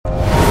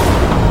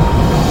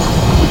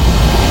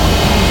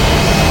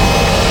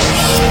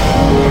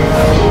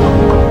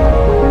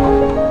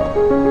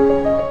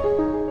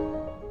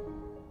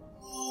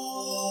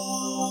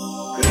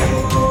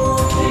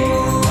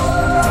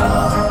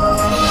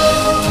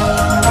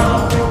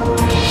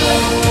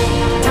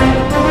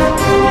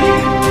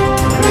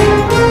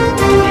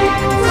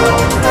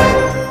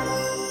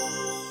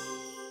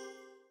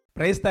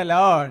Price the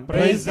Lord.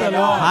 Praise the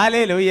Lord.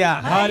 Hallelujah.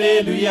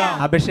 Hallelujah.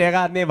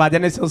 അഭിഷേകാഗ്നി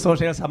വചന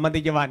ശുശ്രൂഷകൾ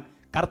സംബന്ധിക്കുവാൻ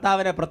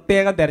കർത്താവിനെ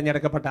പ്രത്യേകം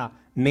തിരഞ്ഞെടുക്കപ്പെട്ട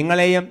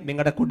നിങ്ങളെയും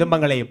നിങ്ങളുടെ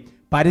കുടുംബങ്ങളെയും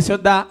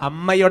പരിശുദ്ധ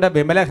അമ്മയുടെ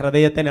വിമല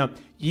ഹൃദയത്തിനും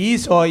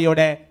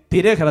ഈശോയുടെ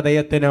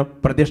തിരുഹൃദയത്തിനും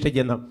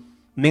പ്രതിഷ്ഠിക്കുന്നു.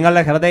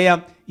 നിങ്ങളുടെ ഹൃദയം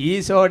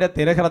ഈശോയുടെ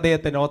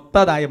തിരുഹൃദയത്തിന്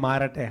ഒത്തതായി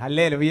മാറട്ടെ.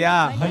 ഹല്ലേലൂയ.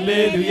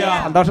 ഹല്ലേലൂയ.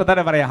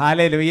 സന്തോഷത്തോടെ പറയാം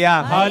ഹല്ലേലൂയ.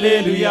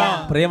 ഹല്ലേലൂയ.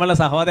 പ്രിയമുള്ള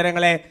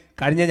സഹോദരങ്ങളെ,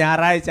 കഴിഞ്ഞ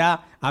ഞായറാഴ്ച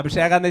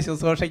അഭിഷേകാഗ്നി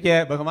ശുശ്രൂഷയ്ക്ക്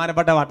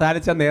ബഹുമാനപ്പെട്ട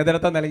വട്ടാലിച്ച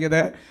നേതൃത്വം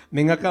നൽകിയത്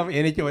നിങ്ങൾക്കും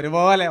എനിക്ക്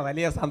ഒരുപോലെ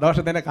വലിയ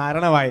സന്തോഷത്തിന്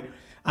കാരണമായി.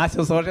 ആ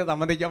ശുശ്രൂഷയെ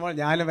സംബന്ധിക്കുമ്പോൾ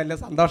ഞാനും വലിയ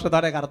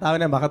സന്തോഷത്തോടെ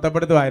കർത്താവിനെ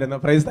മഹത്വപ്പെടുത്തുമായിരുന്നു.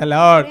 Praise the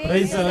Lord.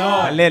 Praise the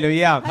Lord.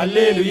 Hallelujah.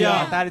 Hallelujah.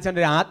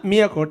 വട്ടാലിച്ചന്റെ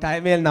ആത്മീയ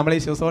കൂട്ടായ്മയിൽ നമ്മൾ ഈ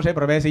ശുശ്രൂഷയെ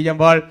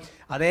പ്രവേശിക്കുമ്പോൾ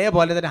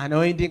അതേപോലെ തന്നെ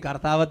അനോയിന്റിങ്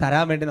കർത്താവ്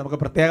തരാൻ വേണ്ടി നമുക്ക്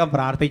പ്രത്യേകം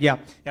പ്രാർത്ഥിക്കാം.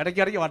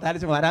 ഇടയ്ക്കിടയ്ക്ക്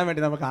വട്ടാലിച്ച് വരാൻ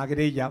വേണ്ടി നമുക്ക്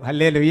ആഗ്രഹിക്കാം.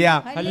 ഹല്ലേലൂയ.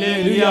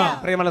 ഹല്ലേലൂയ.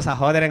 പ്രിയമുള്ള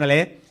സഹോദരങ്ങളെ,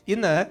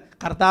 ഇന്ന്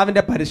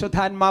കർത്താവിൻ്റെ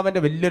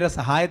പരിശുദ്ധാത്മാവിൻ്റെ വലിയൊരു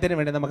സഹായത്തിന്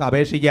വേണ്ടി നമുക്ക്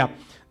അപേക്ഷിക്കാം.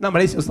 നമ്മൾ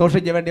ഈ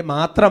ശുശ്രൂഷയ്ക്ക് വേണ്ടി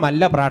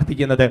മാത്രമല്ല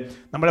പ്രാർത്ഥിക്കുന്നത്.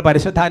 നമ്മൾ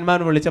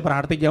പരിശുദ്ധാത്മാവിനെ വിളിച്ച്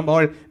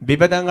പ്രാർത്ഥിക്കുമ്പോൾ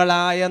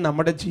വിവിധങ്ങളായ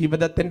നമ്മുടെ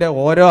ജീവിതത്തിൻ്റെ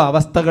ഓരോ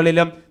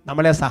അവസ്ഥകളിലും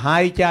നമ്മളെ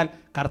സഹായിക്കാൻ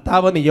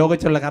കർത്താവ്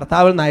നിയോഗിച്ചുള്ള,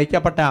 കർത്താവിൽ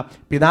നയിക്കപ്പെട്ട,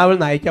 പിതാവിൽ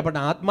നയിക്കപ്പെട്ട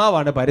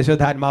ആത്മാവാണ്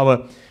പരിശുദ്ധാത്മാവ്.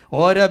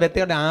 ഓരോ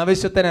വ്യക്തിയുടെ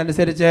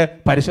ആവശ്യത്തിനനുസരിച്ച്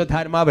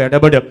പരിശുദ്ധാത്മാവ്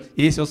ഇടപെടും.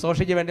 ഈ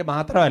ശുശ്രൂഷയ്ക്ക് വേണ്ടി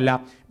മാത്രമല്ല,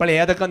 ഇപ്പോൾ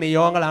ഏതൊക്കെ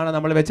നിയോഗങ്ങളാണ്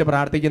നമ്മൾ വെച്ച്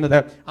പ്രാർത്ഥിക്കുന്നത്,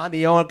 ആ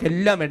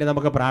നിയോഗങ്ങൾക്കെല്ലാം വേണ്ടി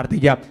നമുക്ക്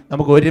പ്രാർത്ഥിക്കാം.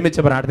 നമുക്ക്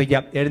ഒരുമിച്ച്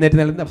പ്രാർത്ഥിക്കാം. എഴുന്നേറ്റ്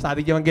നിൽക്കാൻ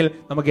സാധിക്കുമെങ്കിൽ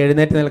നമുക്ക്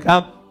എഴുന്നേറ്റ്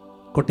നിൽക്കാം.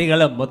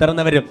 കുട്ടികളും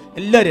മുതിർന്നവരും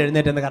എല്ലാവരും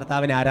എഴുന്നേറ്റ് നിന്ന്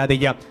കർത്താവിനെ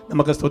ആരാധിക്കാം.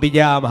 നമുക്ക്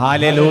സ്തുതിക്കാം.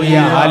 Hallelujah,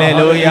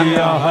 hallelujah,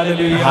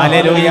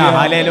 hallelujah,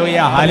 hallelujah,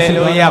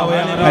 hallelujah.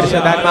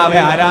 പരിശുദ്ധാത്മാവേ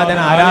ആരാധന,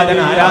 ആരാധന,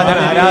 ആരാധന,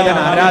 ആരാധന,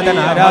 ആരാധന,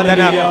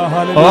 ആരാധന.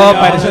 ഓ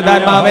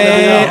പരിശുദ്ധാത്മാവേ,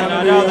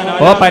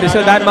 ഓ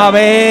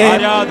പരിശുദ്ധാത്മാവേ,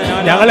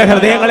 ഞങ്ങളെ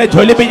ഹൃദയങ്ങളെ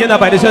ജ്വലിപ്പിക്കുന്ന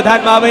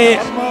പരിശുദ്ധാത്മാവേ,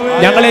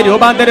 ഞങ്ങളെ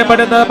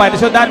രൂപാന്തരപ്പെടുന്ന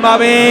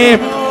പരിശുദ്ധാത്മാവേ,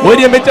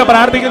 ഒരുമിച്ച്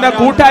പ്രാർത്ഥിക്കുന്ന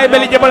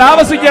കൂട്ടായ്മയിലേക്ക് ഇപ്പോൾ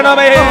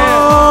ആവസിക്കണമേ.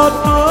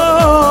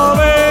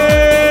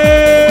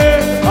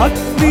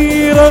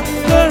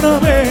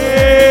 അഗ്നിയിറക്കണമേ,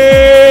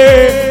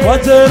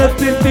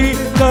 വചനത്തിൻ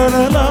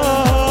തീക്കനലാ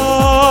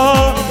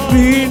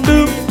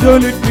വീണ്ടും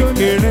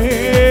ജ്വലിപ്പിക്കണേ.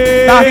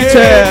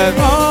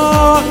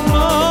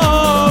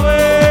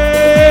 ആത്മാവേ,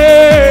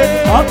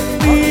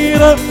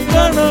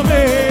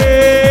 അഗ്നിയിറക്കണമേ,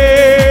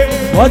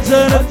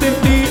 വചനത്തിൻ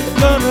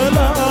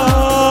തീക്കനലാ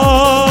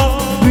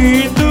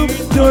വീണ്ടും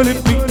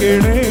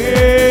ജ്വലിപ്പിക്കണേ.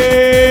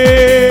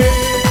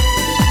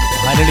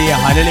 ഹല്ലേലൂയ,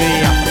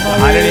 ഹല്ലേലൂയ,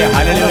 ഹല്ലേലൂയ,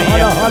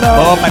 ഹല്ലേലൂയ.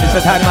 ഓ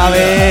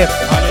പരിശുദ്ധാത്മാവേ,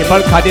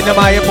 ഇപ്പോൾ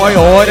കഠിനമായി പോയ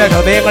ഓരോ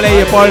ഹൃദയങ്ങളെ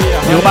ഇപ്പോൾ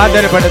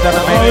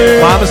രൂപാന്തരപ്പെടുത്തണമേ.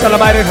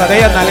 മാംസളമായ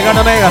ഹൃദയം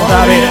നൽകണമേ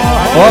കർത്താവേ.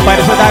 ഓ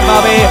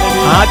പരിശുദ്ധാത്മാവേ,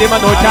 ആദിമ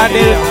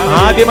നൂറ്റാണ്ടിൽ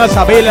ആദിമ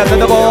സഭയിൽ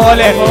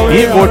എന്നതുപോലെ ഈ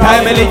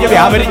കൂട്ടായ്മയിലേക്ക്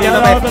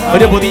വ്യാപരിക്കണമേ.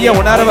 ഒരു പുതിയ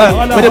ഉണർവ്,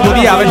 ഒരു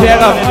പുതിയ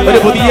അഭിഷേകം, ഒരു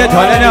പുതിയ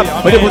ജ്വലനം,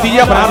 ഒരു പുതിയ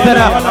പ്രാർത്ഥന,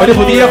 ഒരു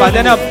പുതിയ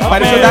വചനം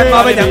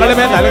പരിശുദ്ധാത്മാവേ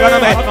ഞങ്ങളുമേ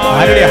നൽകണമേ.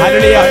 ഹല്ലേലൂയ,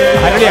 ഹല്ലേലൂയ,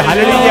 ഹല്ലേലൂയ,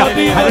 ഹല്ലേലൂയ,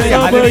 ഹല്ലേലൂയ,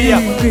 ഹല്ലേലൂയ.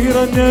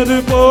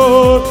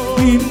 നിറഞ്ഞതുപോൽ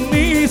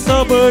ഇന്നീ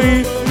സഭയിൽ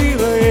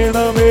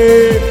നിറയണമേ.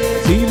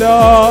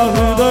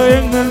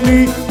 ശിലാഹൃദയങ്ങൾ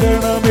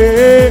നീക്കണമേ,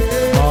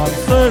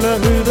 മാംസള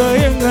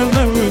ഹൃദയങ്ങൾ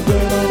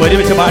നൽകണമേ.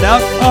 ഒരുമിച്ച് പാടാം.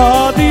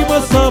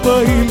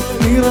 ആദിമസഭയിൽ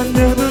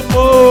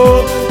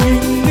നിറഞ്ഞതുപോൽ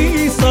ഇന്നീ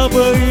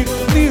സഭയിൽ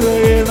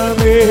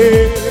നിറയണമേ.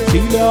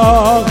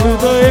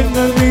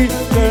 ശിലാഹൃദയങ്ങൾ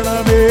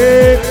നീക്കണമേ,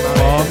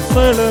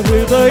 മാംസള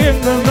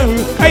ഹൃദയങ്ങൾ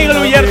നൽകണമേ. കൈകൾ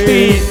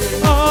ഉയർത്തി.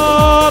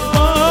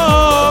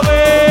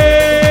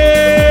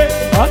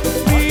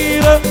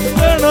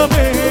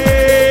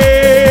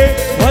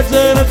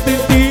 വചനത്തിൻ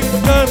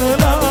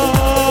തീക്കനലാ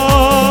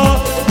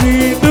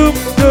വീണ്ടും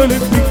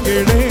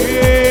ജ്വലിപ്പിക്കണേ.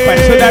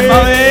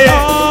 പരിശുദ്ധാത്മാവേ,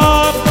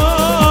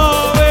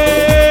 ആത്മാവേ,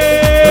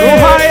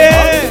 റൂഹായേ,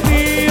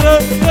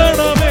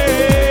 തീരക്കണമേ,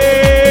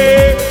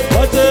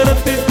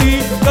 വചനത്തിൻ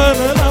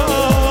തീക്കനലാ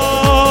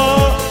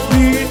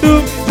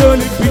വീണ്ടും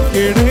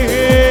ജ്വലിപ്പിക്കണേ.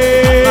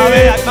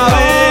 ആത്മാവേ,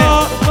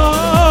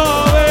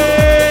 ആത്മാവേ,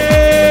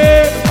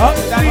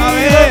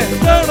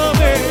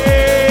 തീരക്കണമേ,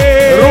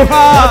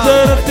 റൂഹാ,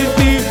 വചനത്തിൻ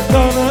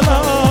തീക്കനലാ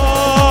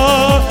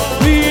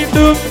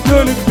വീണ്ടും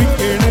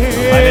ജ്വലിപ്പിക്കണേ.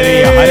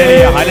 ഹല്ലേലൂയ,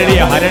 ഹല്ലേലൂയ,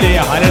 ഹല്ലേലൂയ,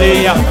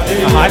 ഹല്ലേലൂയ,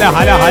 ഹല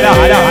ഹല ഹല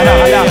ഹല ഹല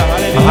ഹല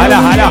ഹല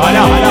ഹല ഹല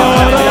ഹല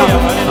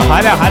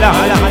ഹല ഹല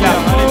ഹല ഹല.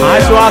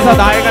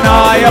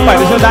 ആശ്വാസദായകനായ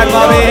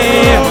പരിശുദ്ധാത്മാവേ,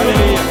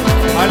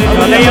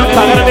 ഹൃദയം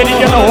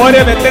തകർന്നിരിക്കുന്ന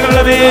ഓരോ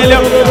വ്യക്തികളുടെ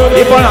മേലും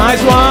ഇപ്പോൾ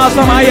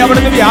ആശ്വാസമായി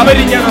അവിടുന്ന്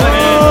വ്യാപരിക്കണമേ.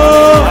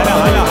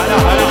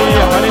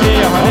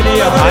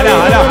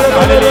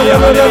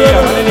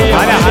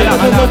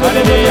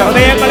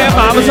 ഹൃദയങ്ങളെ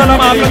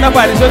മാംസളമാക്കുന്ന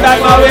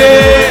പരിശുദ്ധാത്മാവേ,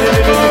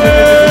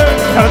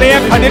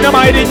 ഹൃദയം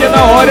കഠിനമായിരിക്കുന്ന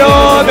ഓരോ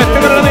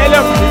വ്യക്തികളുടെ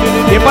മേലും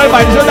ഇപ്പോൾ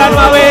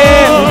പരിശുദ്ധാത്മാവേ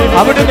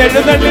അവിടുന്ന്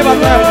എഴുന്നള്ളി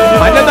വന്ന്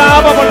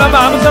അനുതാപമുള്ള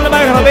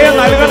മാംസളമായ ഹൃദയം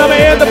നൽകണമേ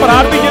എന്ന്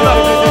പ്രാർത്ഥിക്കുന്നു.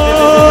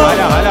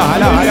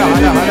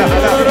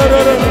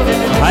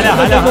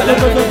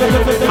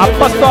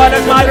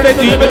 അപ്പസ്തോലന്മാരുടെ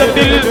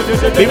ജീവിതത്തിൽ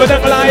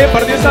വിവിധങ്ങളായ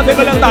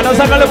പ്രതിസന്ധികളും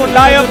തടസ്സങ്ങളും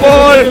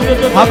ഉണ്ടായപ്പോൾ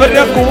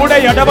അവരുടെ കൂടെ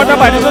ഇടപെട്ട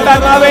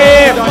പരിശുദ്ധാത്മാവേ,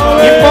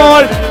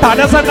 ഇപ്പോൾ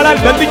തടസ്സങ്ങളാൽ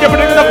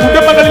ബന്ധിക്കപ്പെട്ടിരുന്ന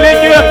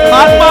കുടുംബങ്ങളിലേക്ക്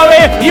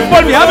ആത്മാവേ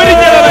ഇപ്പോൾ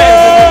വ്യാപരിക്കണമേ.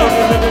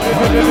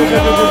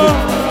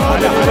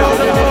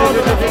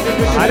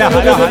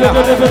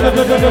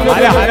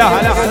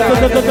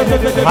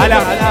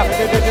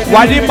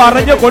 വഴി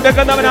പറഞ്ഞു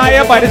കൊടുക്കുന്നവനായ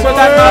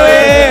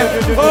പരിശുദ്ധാത്മാവേ,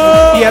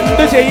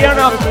 എന്ത്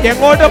ചെയ്യണം,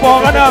 എങ്ങോട്ട്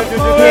പോകണം,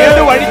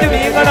 ഏത് വഴിക്ക്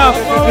നീങ്ങണം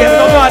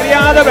എന്നൊന്നും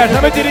അറിയാതെ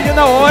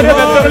വിഷമിച്ചിരിക്കുന്ന ഓരോ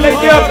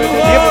ബന്ധുക്കളിലേക്കും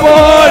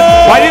ഇപ്പോൾ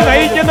വഴി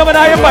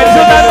നയിക്കുന്നവനായ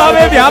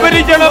പരിശുദ്ധാത്മാവേ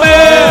വ്യാപരിക്കണമേ.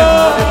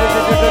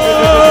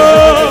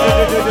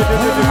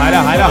 ഹല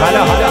ഹല ഹല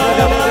ഹല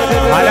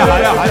ഹല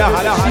ഹല ഹല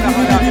ഹല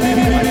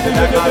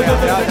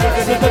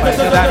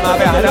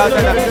പരിശുദ്ധാത്മാവേ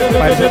ആരാധന,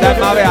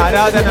 പരിശുദ്ധാത്മാവേ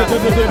ആരാധന,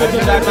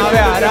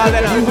 പരിശുദ്ധാത്മാവേ ആരാധന,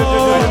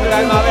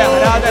 പരിശുദ്ധാത്മാവേ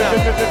ആരാധന,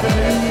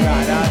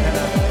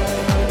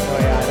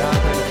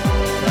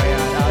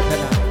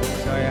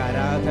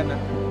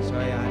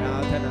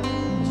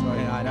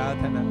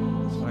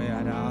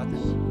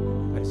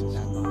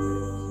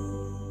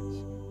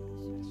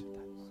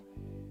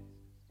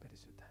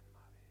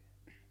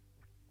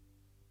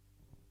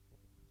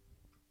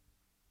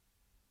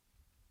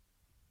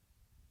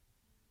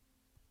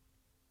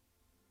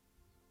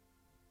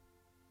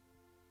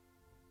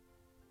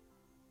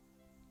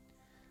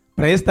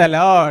 Praise the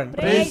Lord.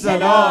 Praise the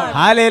Lord.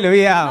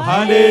 Hallelujah.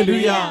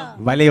 Hallelujah.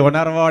 വലിയ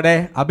ഉണർവോടെ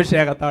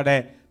അഭിഷേകത്തോടെ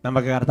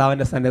നമുക്ക്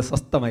കർത്താവിന്റെ സന്നിധിയിൽ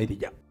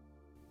സ്വസ്ഥമായിരിക്കാം.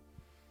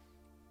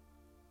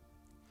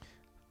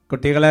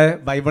 കുട്ടികളെ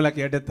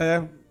ബൈബിളൊക്കെ എടുത്ത്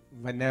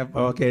പിന്നെ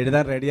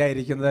എഴുതാൻ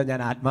റെഡിയായിരിക്കുന്നത് ഞാൻ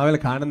ആത്മാവിൽ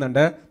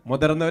കാണുന്നുണ്ട്.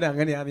 മുതിർന്നവർ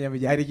അങ്ങനെയാണെന്ന് ഞാൻ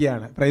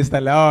വിചാരിക്കുകയാണ്. Praise the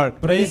Lord.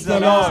 Praise the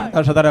Lord.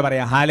 സന്തോഷത്തോടെ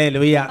പറയാം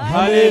ഹല്ലേലൂയ.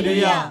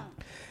 Hallelujah.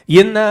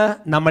 ഇന്ന്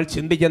നമ്മൾ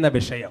ചിന്തിക്കുന്ന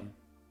വിഷയം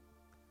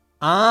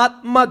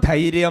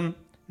ആത്മധൈര്യം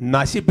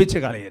നശിപ്പിച്ച്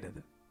കളയരുത്.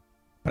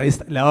 Praise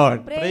the Lord.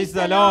 Praise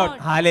the Lord.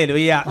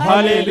 Hallelujah.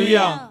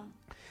 Hallelujah.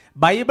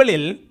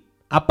 ബൈബിളിൽ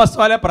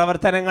അപ്പസ്തോല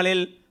പ്രവർത്തനങ്ങളിൽ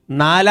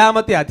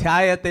 4-ാമത്തെ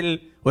അധ്യായത്തിൽ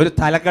ഒരു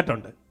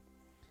തലക്കെട്ടുണ്ട്.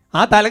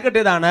 ആ തലക്കെട്ട്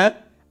ഇതാണ്: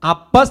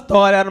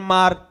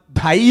 അപ്പസ്തോലന്മാർ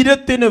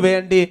ധൈര്യത്തിനു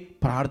വേണ്ടി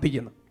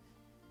പ്രാർത്ഥിക്കുന്നു.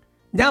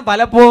 ഞാൻ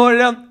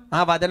പലപ്പോഴും ആ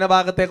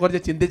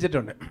വചനഭാഗത്തെക്കുറിച്ച്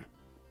ചിന്തിച്ചിട്ടുണ്ട്.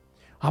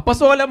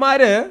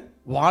 അപ്പസ്തോലന്മാര്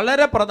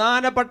വളരെ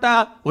പ്രധാനപ്പെട്ട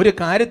ഒരു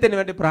കാര്യത്തിന്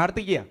വേണ്ടി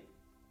പ്രാർത്ഥിക്കുക.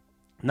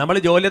 നമ്മൾ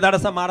ജോലി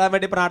തടസ്സം മാറാൻ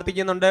വേണ്ടി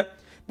പ്രാർത്ഥിക്കുന്നുണ്ട്,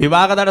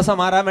 വിവാഹ തടസ്സം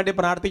മാറാൻ വേണ്ടി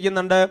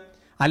പ്രാർത്ഥിക്കുന്നുണ്ട്,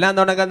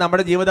 അല്ലാന്നുണ്ടെങ്കിൽ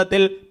നമ്മുടെ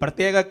ജീവിതത്തിൽ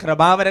പ്രത്യേക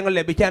കൃപാവരങ്ങൾ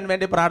ലഭിക്കാൻ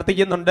വേണ്ടി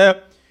പ്രാർത്ഥിക്കുന്നുണ്ട്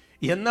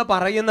എന്ന്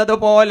പറയുന്നത്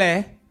പോലെ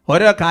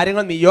ഓരോ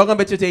കാര്യങ്ങൾ നിയോഗം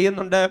വെച്ച്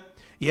ചെയ്യുന്നുണ്ട്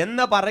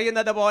എന്ന്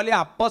പറയുന്നത് പോലെ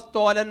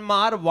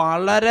അപ്പസ്തോലന്മാർ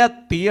വളരെ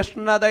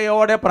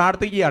തീഷ്ണതയോടെ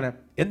പ്രാർത്ഥിക്കുകയാണ്.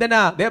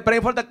 എന്തിനാ? They pray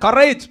for the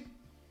courage.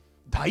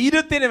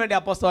 ധൈര്യത്തിന് വേണ്ടി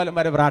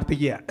അപ്പസ്തോലന്മാർ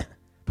പ്രാർത്ഥിക്കുകയാണ്.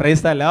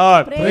 Praise the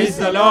Lord. Praise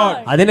the Lord.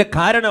 അതിന്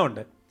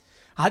കാരണമുണ്ട്.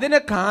 അതിന്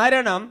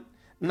കാരണം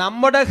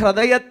നമ്മുടെ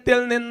ഹൃദയത്തിൽ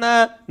നിന്ന്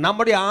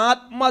നമ്മുടെ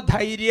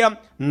ആത്മധൈര്യം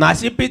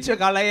നശിപ്പിച്ച്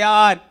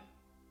കളയാൻ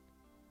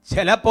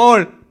ചിലപ്പോൾ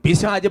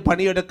പിശാച്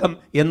പണിയെടുക്കും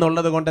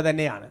എന്നുള്ളത് കൊണ്ട്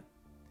തന്നെയാണ്.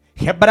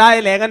 ഹെബ്രായ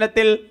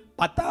ലേഖനത്തിൽ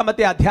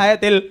 10-ാമത്തെ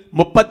അധ്യായത്തിൽ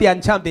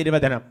 35-ാം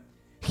തിരുവചനം,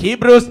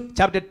 ഹീബ്രൂസ്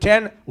ചാപ്റ്റർ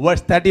 10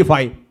 വേഴ്സ്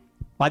 35,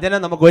 വചനം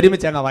നമുക്ക്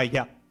ഒരുമിച്ച് അങ്ങ്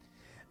വായിക്കാം.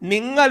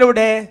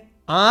 നിങ്ങളുടെ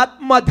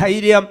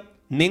ആത്മധൈര്യം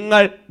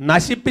നിങ്ങൾ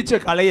നശിപ്പിച്ച്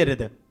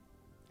കളയരുത്,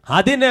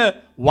 അതിന്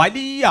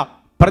വലിയ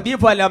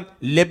പ്രതിഫലം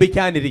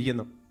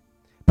ലഭിക്കാനിരിക്കുന്നു.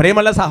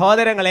 പ്രിയമുള്ള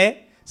സഹോദരങ്ങളെ,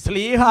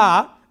 ശ്ലീഹ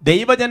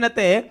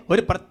ദൈവജനത്തെ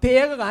ഒരു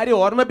പ്രത്യേക കാര്യം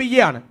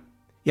ഓർമ്മിപ്പിക്കുകയാണ്.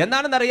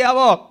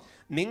 എന്താണെന്നറിയാവോ?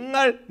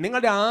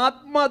 നിങ്ങളുടെ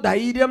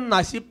ആത്മധൈര്യം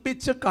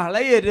നശിപ്പിച്ച്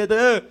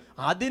കളയരുത്,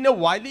 അതിന്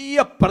വലിയ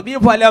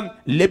പ്രതിഫലം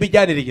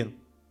ലഭിക്കാനിരിക്കുന്നു.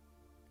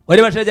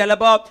 ഒരുപക്ഷെ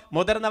ചിലപ്പോൾ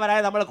മുതിർന്നവരായ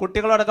നമ്മൾ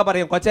കുട്ടികളോടൊക്കെ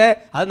പറയും, കൊച്ചേ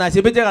അത്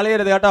നശിപ്പിച്ച്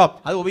കളയരുത് കേട്ടോ,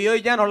 അത്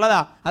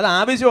ഉപയോഗിക്കാനുള്ളതാ, അത്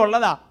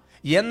ആവശ്യമുള്ളതാ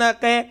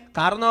എന്നൊക്കെ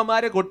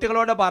കാരണവന്മാർ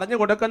കുട്ടികളോട് പറഞ്ഞു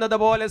കൊടുക്കുന്നത്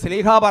പോലെ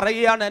ശ്ലീഹ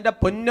പറയുകയാണ്, എൻ്റെ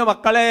പൊന്നു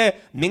മക്കളെ,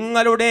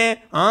 നിങ്ങളുടെ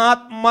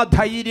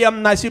ആത്മധൈര്യം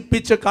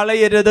നശിപ്പിച്ച്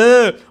കളയരുത്,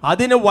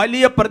 അതിന്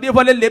വലിയ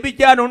പ്രതിഫലം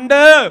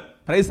ലഭിക്കാനുണ്ട്.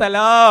 Praise the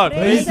Lord.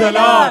 Praise the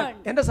Lord.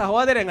 എൻ്റെ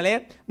സഹോദരങ്ങളെ,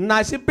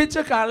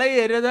 നശിപ്പിച്ച്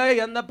കളയരുത്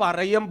എന്ന്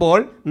പറയുമ്പോൾ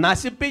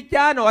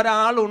നശിപ്പിക്കാൻ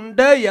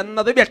ഒരാളുണ്ട്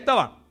എന്നത്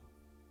വ്യക്തമാണ്.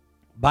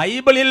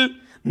 ബൈബിളിൽ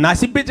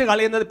നശിപ്പിച്ച്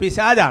കളയുന്നത്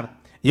പിശാചാണ്.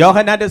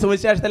 യോഹന്നാന്റെ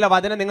സുവിശേഷത്തിലെ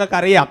വചനം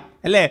നിങ്ങൾക്കറിയാം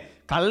അല്ലേ?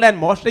 കള്ളൻ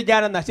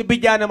മോഷ്ടിക്കാനും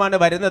നശിപ്പിക്കാനുമാണ്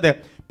വരുന്നത്,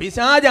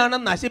 പിശാചാണ്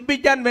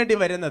നശിപ്പിക്കാൻ വേണ്ടി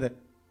വരുന്നത്.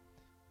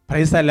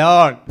 Praise the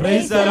Lord.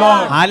 Praise the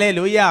Lord.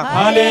 Hallelujah.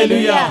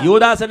 Hallelujah.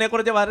 യൂദാസിനെ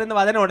കുറിച്ച് പറയുന്ന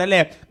വചനമുണ്ട്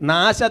അല്ലേ?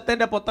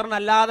 നാശത്തിന്റെ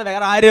പുത്രനല്ലാതെ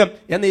വേറെ ആരും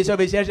എന്ന് ഈശോ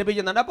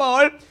വിശേഷിപ്പിക്കുന്നുണ്ട്.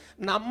 അപ്പോൾ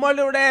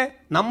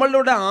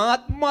നമ്മളുടെ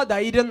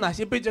ആത്മധൈര്യം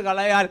നശിപ്പിച്ച്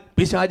കളയാൻ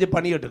പിശാച്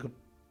പണിയെടുക്കും.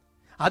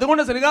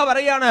 അതുകൊണ്ട് ശ്രീക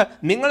പറയാണ്,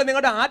 നിങ്ങൾ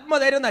നിങ്ങളുടെ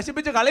ആത്മധൈര്യം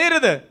നശിപ്പിച്ച്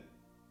കളയരുത്.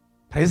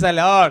 Praise the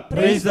Lord.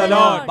 Praise the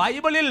Lord.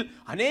 ബൈബിളിൽ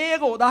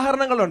അനേക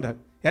ഉദാഹരണങ്ങളുണ്ട്.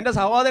 എൻ്റെ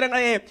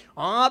സഹോദരങ്ങളെ,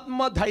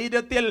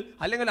 ആത്മധൈര്യത്തിൽ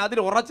അല്ലെങ്കിൽ അതിൽ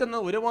ഉറച്ചെന്ന്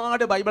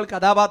ഒരുപാട് ബൈബിൾ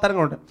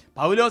കഥാപാത്രങ്ങളുണ്ട്.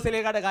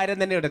 പൗലോസ്ലീഹയുടെ കാര്യം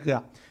തന്നെ എടുക്കുക.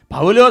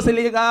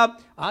 പൗലോസ്ലീഹ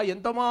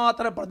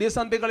എന്തുമാത്രം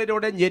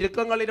പ്രതിസന്ധികളിലൂടെ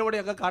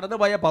ഞെരുക്കങ്ങളിലൂടെയൊക്കെ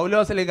കടന്നുപോയ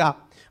പൗലോസ്ലീഹ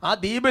ആ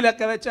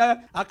ദ്വീപിലൊക്കെ വെച്ച്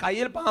ആ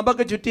കയ്യിൽ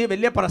പാമ്പൊക്കെ ചുറ്റി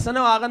വലിയ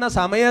പ്രശ്നമാകുന്ന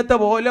സമയത്ത്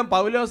പോലും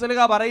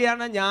പൗലോസ്ലീഹ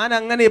പറയുകയാണ്, ഞാൻ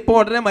അങ്ങനെ ഇപ്പോൾ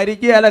ഉടനെ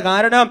മരിക്കുകയല്ല,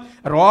 കാരണം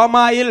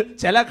റോമായിൽ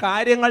ചില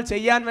കാര്യങ്ങൾ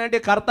ചെയ്യാൻ വേണ്ടി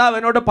കർത്താവ്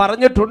എന്നോട്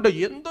പറഞ്ഞിട്ടുണ്ട്.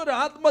 എന്തൊരു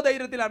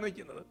ആത്മധൈര്യത്തിലാണ്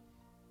നിൽക്കുന്നത്.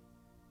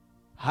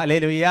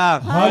 ഹല്ലേലൂയ.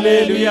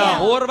 ഹല്ലേലൂയ.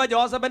 പൂർവ്വ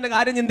ജോസഫിന്റെ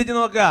കാര്യം ചിന്തിച്ചു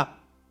നോക്കുക.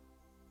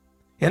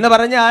 എന്ന്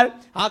പറഞ്ഞാൽ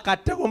ആ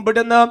കറ്റ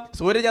കുമ്പിടുന്നു,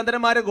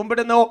 സൂര്യചന്ദ്രന്മാരെ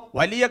കുമ്പിടുന്നു,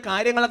 വലിയ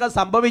കാര്യങ്ങളൊക്കെ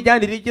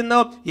സംഭവിക്കാനിരിക്കുന്നു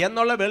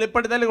എന്നുള്ള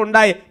വെളിപ്പെടുത്തൽ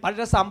ഉണ്ടായി.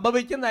 പക്ഷെ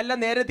സംഭവിക്കുന്നതല്ല,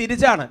 നേരെ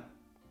തിരിച്ചാണ്.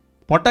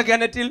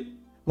 പൊട്ടക്കിണറ്റിൽ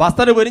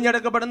വസ്ത്രം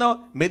ഉരിഞ്ഞെടുക്കപ്പെടുന്നു,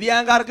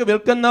 മിദ്യാൻകാർക്ക്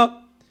വിൽക്കുന്നു,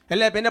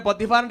 അല്ലേ? പിന്നെ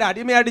പൊത്തിഫാറിന്റെ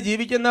അടിമയായിട്ട്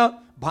ജീവിക്കുന്നു,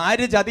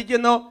 ഭാര്യ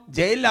ചതിക്കുന്നു,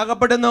 ജയിലിൽ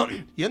അകപ്പെടുന്നു.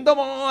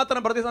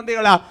 എന്തുമാത്രം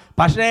പ്രതിസന്ധികളാ.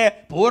 പക്ഷേ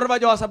പൂർവ്വ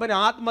ജോസഫിന്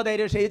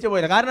ആത്മധൈര്യം ക്ഷയിച്ചു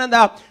പോയില്ല. കാരണം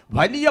എന്താ?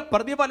 വലിയ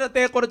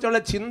പ്രതിഫലത്തെ കുറിച്ചുള്ള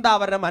ചിന്ത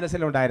അവരുടെ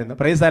മനസ്സിലുണ്ടായിരുന്നു.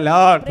 Price the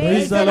Lord.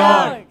 Praise the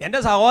Lord.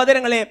 എന്റെ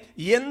സഹോദരങ്ങളെ,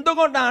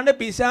 എന്തുകൊണ്ടാണ്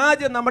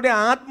പിശാച് നമ്മുടെ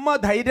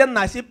ആത്മധൈര്യം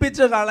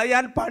നശിപ്പിച്ചു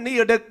കളയാൻ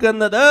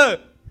പണിയെടുക്കുന്നത്?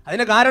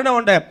 അതിന്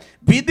കാരണമുണ്ട്.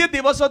 വിധി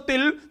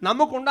ദിവസത്തിൽ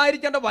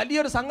നമുക്കുണ്ടായിരിക്കേണ്ട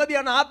വലിയൊരു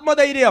സംഗതിയാണ്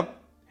ആത്മധൈര്യം.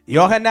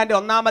 യോഹന്നാന്റെ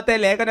 1-ാമത്തെ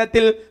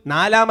ലേഖനത്തിൽ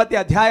 4-ാമത്തെ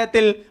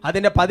അധ്യായത്തിൽ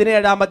അതിന്റെ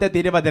 17-ാമത്തെ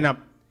തിരുവചനം,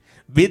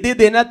 വിധി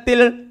ദിനത്തിൽ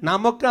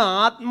നമുക്ക്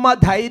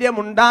ആത്മധൈര്യം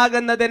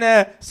ഉണ്ടാകുന്നതിന്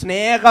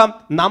സ്നേഹം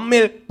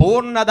നമ്മിൽ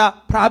പൂർണ്ണത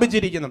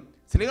പ്രാപിച്ചിരിക്കുന്നു.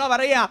 സ്ലീഹ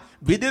പറയാ,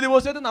 വിധി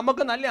ദിവസത്തിൽ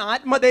നമുക്ക് നല്ല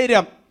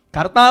ആത്മധൈര്യം,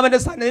 കർത്താവിന്റെ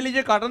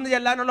സന്നിധിയിലേക്ക് കടന്നു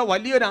ചെല്ലാനുള്ള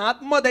വലിയൊരു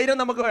ആത്മധൈര്യം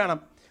നമുക്ക് വേണം.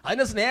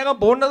 അതിന് സ്നേഹം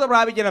പൂർണ്ണത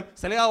പ്രാപിക്കണം.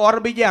 സ്ലീഹ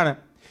ഓർമ്മിക്കുകയാണ്.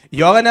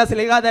 യോഹന്നാൻ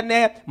സ്ലീഹ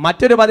തന്നെ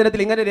മറ്റൊരു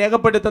വചനത്തിൽ ഇങ്ങനെ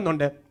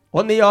രേഖപ്പെടുത്തുന്നുണ്ട്.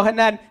 1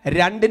 യോഹന്നാൻ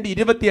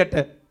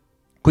 2:28,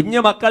 കുഞ്ഞു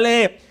മക്കളെ,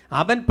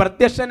 അവൻ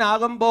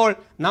പ്രത്യക്ഷനാകുമ്പോൾ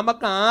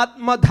നമുക്ക്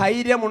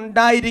ആത്മധൈര്യം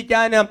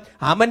ഉണ്ടായിരിക്കാനും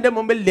അവൻ്റെ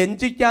മുമ്പിൽ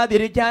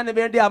ലജ്ജിക്കാതിരിക്കാനും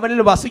വേണ്ടി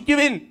അവനിൽ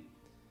വസിക്കുവിൻ.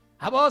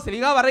 അപ്പോൾ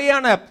സ്ലീഹ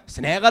പറയുകയാണ്,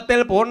 സ്നേഹത്തിൽ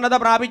പൂർണ്ണത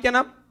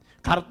പ്രാപിക്കണം,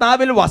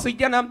 കർത്താവിൽ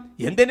വസിക്കണം.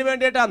 എന്തിനു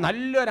വേണ്ടിയിട്ടാ?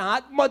 നല്ലൊരു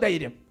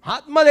ആത്മധൈര്യം.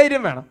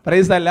 ആത്മധൈര്യം വേണം.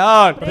 Price the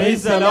Lord.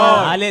 Praise the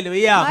Lord.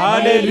 Hallelujah.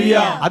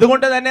 Hallelujah.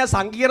 അതുകൊണ്ട് തന്നെ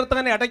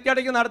സങ്കീർത്തനം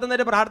ഇടയ്ക്കിടയ്ക്ക് നടത്തുന്ന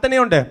ഒരു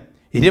പ്രാർത്ഥനയുണ്ട്.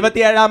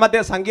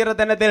 27-ാമത്തെ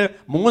സങ്കീർത്തനത്തിൽ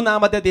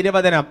 3-ാമത്തെ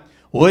തിരുവചനം,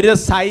 ഒരു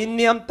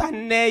സൈന്യം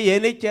തന്നെ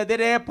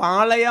എനിക്കെതിരെ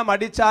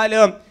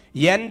പാളയമടിച്ചാലും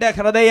എൻ്റെ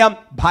ഹൃദയം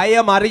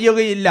ഭയം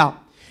അറിയുകയില്ല.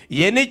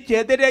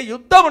 എനിക്കെതിരെ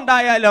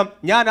യുദ്ധമുണ്ടായാലും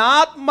ഞാൻ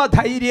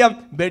ആത്മധൈര്യം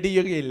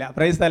വെടിയുകയില്ല.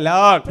 Price the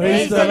Lord.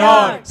 Praise the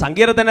Lord.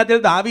 സങ്കീർത്തനത്തിൽ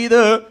ദാവീദ്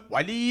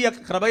വലിയ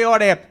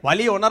കൃപയോടെ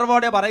വലിയ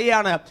ഉണർവോടെ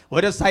പറയുകയാണ്,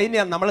 ഒരു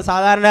സൈന്യം, നമ്മൾ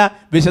സാധാരണ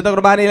വിശുദ്ധ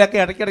കുർബാനയിലൊക്കെ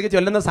ഇടയ്ക്കിടയ്ക്ക്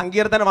ചൊല്ലുന്ന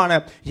സങ്കീർത്തനമാണ്,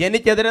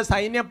 എനിക്കെതിരെ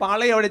സൈന്യം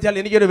പാളയമടിച്ചാൽ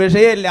എനിക്കൊരു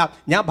വിഷയമില്ല,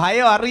 ഞാൻ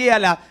ഭയം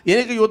അറിയല്ല,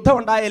 എനിക്ക് യുദ്ധം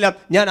ഉണ്ടായാലും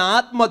ഞാൻ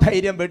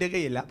ആത്മധൈര്യം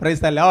വിടുകയില്ല.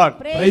 Price the Lord.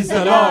 Praise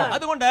the Lord.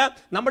 അതുകൊണ്ട്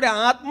നമ്മുടെ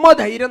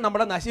ആത്മധൈര്യം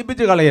നമ്മളെ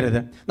നശിപ്പിച്ച് കളയരുത്.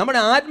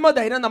 നമ്മുടെ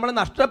ആത്മധൈര്യം നമ്മളെ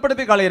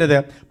നഷ്ടപ്പെടുത്തി കളയരുത്.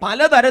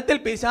 പലതരത്തിൽ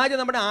പിശാച്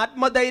നമ്മുടെ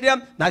ആത്മധൈര്യം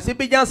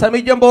നശിപ്പിക്കാൻ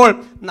ശ്രമിക്കുമ്പോൾ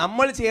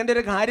നമ്മൾ ചെയ്യേണ്ട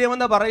ഒരു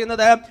കാര്യമെന്ന്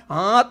പറയുന്നത്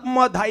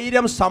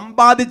ആത്മധൈര്യം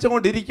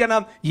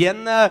സമ്പാദിച്ചുകൊണ്ടിരിക്കണം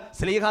എന്ന്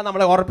സ്ലീഹ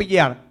നമ്മളെ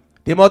ഓർപ്പിക്കുകയാണ്.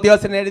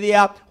 തിമോത്തിയോസിന് എഴുതിയ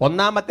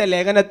 1-ാമത്തെ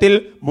ലേഖനത്തിൽ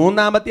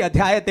 3-ാമത്തെ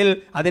അധ്യായത്തിൽ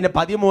അതിന്റെ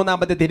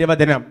 13-ാമത്തെ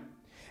തിരുവചനം,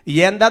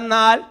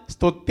 എന്തെന്നാൽ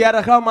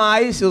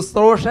സ്തുത്യർഹമായി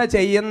ശുശ്രൂഷ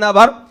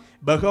ചെയ്യുന്നവർ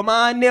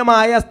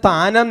ബഹുമാന്യമായ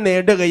സ്ഥാനം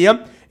നേടുകയും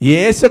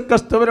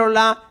യേശുക്രിസ്തുവിനുള്ള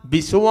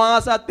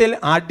വിശ്വാസത്തിൽ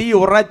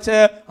അടിയുറച്ച്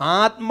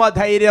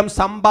ആത്മധൈര്യം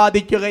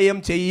സമ്പാദിക്കുകയും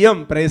ചെയ്യും.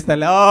 Price the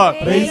Lord.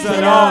 Praise the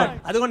Lord.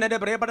 അതുകൊണ്ട് എൻ്റെ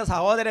പ്രിയപ്പെട്ട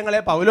സഹോദരങ്ങളെ,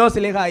 പൗലോസ്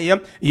സ്ലീഹായും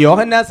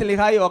യോഹന്നാൻ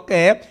സ്ലീഹായും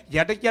ഒക്കെ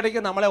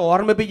ഇടയ്ക്കിടയ്ക്ക് നമ്മളെ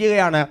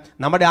ഓർമ്മിപ്പിക്കുകയാണ്,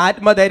 നമ്മുടെ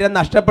ആത്മധൈര്യം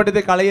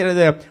നഷ്ടപ്പെടുത്തി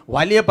കളയരുത്.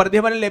 വലിയ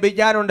പ്രതിഫലം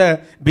ലഭിക്കാനുണ്ട്.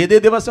 വിധി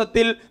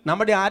ദിവസത്തിൽ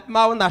നമ്മുടെ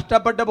ആത്മാവ്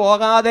നഷ്ടപ്പെട്ടു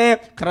പോകാതെ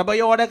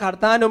കൃപയോടെ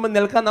കർത്താവിന് മുമ്പിൽ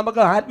നിൽക്കാൻ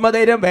നമുക്ക്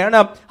ആത്മധൈര്യം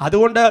വേണം.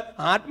 അതുകൊണ്ട്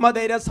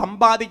ആത്മധൈര്യം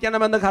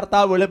സമ്പാദിക്കണമെന്ന്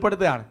കർത്താവ്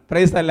വെളിപ്പെടുത്തുകയാണ്.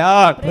 Price the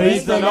Lord.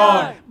 Praise the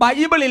Lord.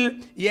 ബൈബിളിൽ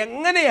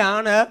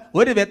എങ്ങനെയാണ്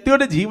ഒരു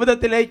വ്യക്തിയുടെ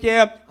ജീവിതത്തിലേക്ക്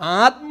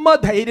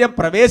ആത്മധൈര്യം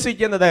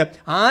പ്രവേശിക്കുന്നത്,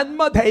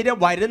 ആത്മധൈര്യം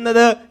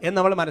വരുന്നത് എന്ന്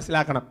നമ്മൾ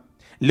മനസ്സിലാക്കണം.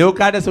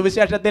 ലൂക്കായുടെ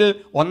സുവിശേഷത്തിൽ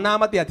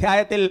 1-ാമത്തെ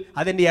അധ്യായത്തിൽ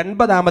അതിൻ്റെ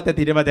 80-ാമത്തെ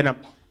തിരുവചനം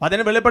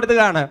അതിനെ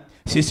വെളിപ്പെടുത്തുകയാണ്,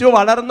 ശിശു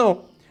വളർന്നു,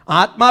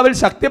 ആത്മാവിൽ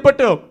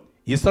ശക്തിപ്പെട്ടു,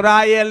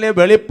 ഇസ്രായേലിനെ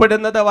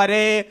വെളിപ്പെടുന്നത്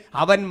വരെ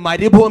അവൻ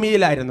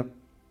മരുഭൂമിയിലായിരുന്നു.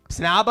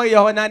 സ്നാപക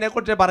യോഹന്നാനെ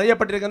കുറിച്ച്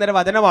പറയപ്പെട്ടിരിക്കുന്ന ഒരു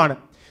വചനമാണ്.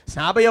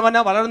 സ്നാപക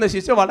യോഹന്നാൻ വളർന്നു,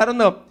 ശിശു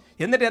വളർന്നു,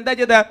 എന്നിട്ട് എന്താ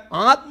ചെയ്ത്?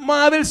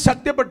 ആത്മാവിൽ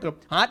ശക്തിപ്പെട്ടു,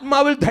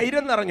 ആത്മാവിൽ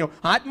ധൈര്യം നിറഞ്ഞു,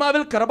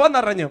 ആത്മാവിൽ കൃപ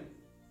നിറഞ്ഞു.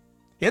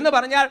 എന്ന്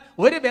പറഞ്ഞാൽ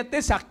ഒരു വ്യക്തി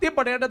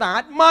ശക്തിപ്പെടേണ്ടത്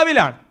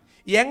ആത്മാവിലാണ്.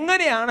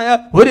 എങ്ങനെയാണ്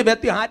ഒരു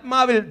വ്യക്തി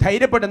ആത്മാവിൽ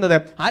ധൈര്യപ്പെടുന്നത്,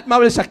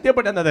 ആത്മാവിൽ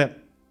ശക്തിപ്പെടുന്നത്?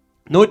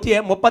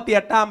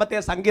 138-ാമത്തെ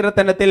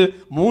സങ്കീർത്തനത്തിൽ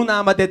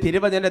 3-ാമത്തെ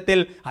തിരുവചനത്തിൽ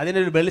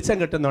അതിനൊരു വെളിച്ചം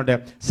കിട്ടുന്നുണ്ട്.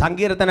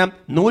 സങ്കീർത്തനം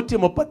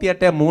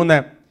 138:3,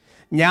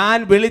 ഞാൻ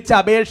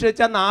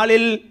വിളിച്ചപേക്ഷിച്ച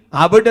നാളിൽ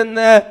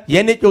അവിടുന്ന്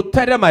എനിക്ക്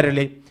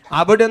ഉത്തരമരുളി,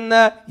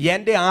 അവിടുന്ന്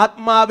എൻ്റെ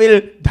ആത്മാവിൽ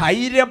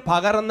ധൈര്യം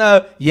പകർന്ന്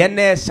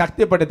എന്നെ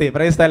ശക്തിപ്പെടുത്തി.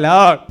 Price the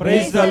Lord.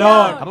 Praise the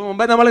Lord. അപ്പൊ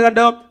മുമ്പേ നമ്മൾ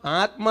കണ്ടു,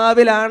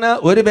 ആത്മാവിലാണ്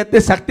ഒരു വ്യക്തി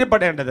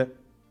ശക്തിപ്പെടേണ്ടത്.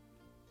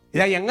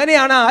 ഇതാ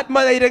എങ്ങനെയാണ്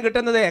ആത്മധൈര്യം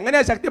കിട്ടുന്നത്,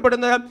 എങ്ങനെയാണ്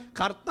ശക്തിപ്പെടുന്നത്?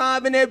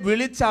 കർത്താവിനെ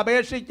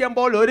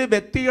വിളിച്ചപേക്ഷിക്കുമ്പോൾ ഒരു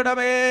വ്യക്തിയുടെ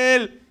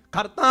മേൽ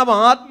കർത്താവ്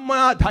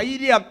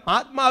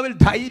ആത്മാവിൽ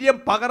ധൈര്യം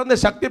പകർന്ന്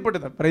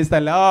ശക്തിപ്പെടുത്തും. Praise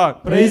the Lord.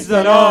 Praise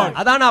the Lord.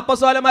 അതാണ്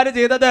അപ്പോസ്തലന്മാർ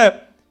ചെയ്തത്.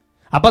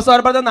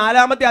 അപ്പോസ്തലപ്രവൃത്തി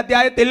 4-ാമത്തെ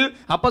അധ്യായത്തിൽ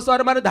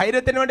അപ്പോസ്തലന്മാർ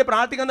ധൈര്യത്തിന് വേണ്ടി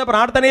പ്രാർത്ഥിക്കുന്ന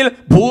പ്രാർത്ഥനയിൽ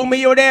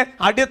ഭൂമിയുടെ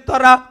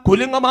അടിത്തറ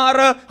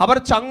കുലുങ്ങുമാറ് അവർ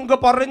ചങ്ക്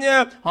പറഞ്ഞ്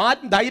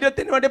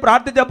ധൈര്യത്തിന് വേണ്ടി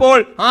പ്രാർത്ഥിച്ചപ്പോൾ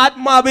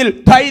ആത്മാവിൽ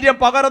ധൈര്യം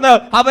പകർന്ന്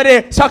അവരെ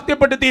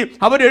ശക്തിപ്പെടുത്തി.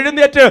 അവർ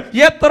എഴുന്നേറ്റ്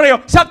എത്രയോ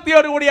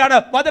ശക്തിയോടുകൂടിയാണ്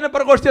വചനം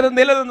പ്രഘോഷിച്ചത്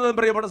നിലനിന്നത്.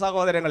 പ്രിയപ്പെട്ട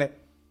സഹോദരങ്ങളെ,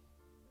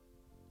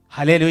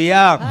 ഹല്ലേലൂയ.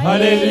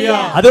 ഹല്ലേലൂയ.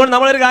 അതുകൊണ്ട്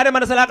നമ്മളൊരു കാര്യം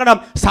മനസ്സിലാക്കണം,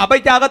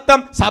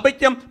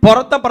 സഭയ്ക്കും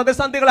പുറത്തും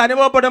പ്രതിസന്ധികൾ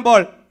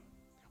അനുഭവപ്പെടുമ്പോൾ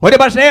ഒരു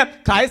പക്ഷേ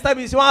ക്രൈസ്തവ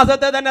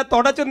വിശ്വാസത്തെ തന്നെ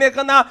തുടച്ചു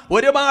നിൽക്കുന്ന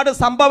ഒരുപാട്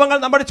സംഭവങ്ങൾ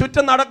നമ്മുടെ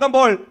ചുറ്റും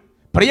നടക്കുമ്പോൾ,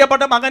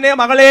 പ്രിയപ്പെട്ട മകനെ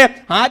മകളെ,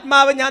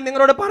 ആത്മാവ് ഞാൻ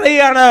നിങ്ങളോട്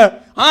പറയുകയാണ്,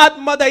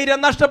 ആത്മധൈര്യം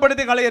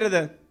നഷ്ടപ്പെടുത്തി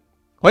കളയരുത്.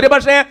 ഒരു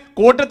പക്ഷേ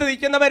കൂട്ടത്തിൽ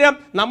നിൽക്കുന്നവരും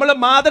നമ്മൾ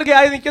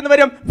മാതൃകയായി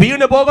നിൽക്കുന്നവരും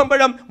വീണു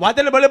പോകുമ്പോഴും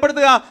വചനം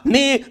വെളിപ്പെടുത്തുക,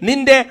 നീ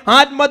നിന്റെ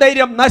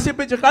ആത്മധൈര്യം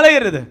നശിപ്പിച്ച്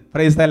കളയരുത്.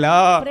 Praise the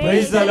Lord.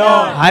 Praise the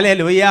Lord.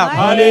 Hallelujah.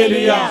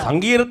 ഹല്ലേലൂയ.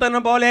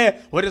 സങ്കീർത്തനം പോലെ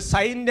ഒരു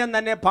സൈന്യം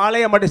തന്നെ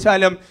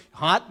പാളയമടിച്ചാലും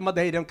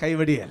ആത്മധൈര്യം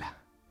കൈവെടിയല്ല.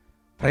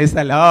 Praise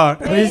the Lord.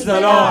 Praise the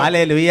Lord.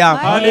 Hallelujah.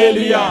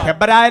 ഹല്ലേലൂയ.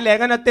 ഹെബ്രായ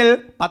ലേഖനത്തിൽ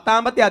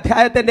 10-ാമത്തെ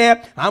അധ്യായത്തിന്റെ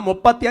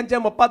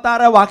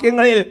 35-36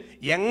 വാക്യങ്ങളിൽ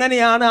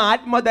എങ്ങനെയാണ്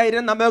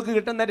ആത്മധൈര്യം നമുക്ക്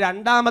കിട്ടുന്ന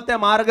രണ്ടാമത്തെ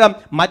മാർഗം,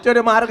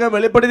 മറ്റൊരു മാർഗം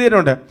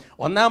വെളിപ്പെടുത്തിയിട്ടുണ്ട്.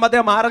 ഒന്നാമത്തെ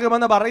മാർഗം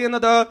എന്ന്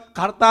പറയുന്നത്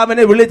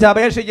കർത്താവിനെ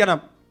വിളിച്ചപേക്ഷിക്കണം.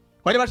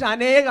 ഒരുപക്ഷെ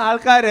അനേക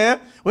ആൾക്കാർ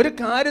ഒരു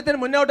കാര്യത്തിന്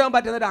മുന്നോട്ട് പോകാൻ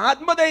പറ്റുന്നില്ല,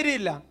 ആത്മധൈര്യം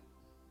ഇല്ല.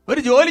 ഒരു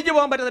ജോലിക്ക്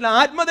പോകാൻ പറ്റുന്നില്ല,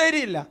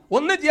 ആത്മധൈര്യം ഇല്ല.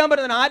 ഒന്നും ചെയ്യാൻ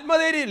പറ്റുന്നില്ല,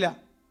 ആത്മധൈര്യം ഇല്ല.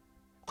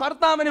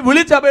 കർത്താവിനെ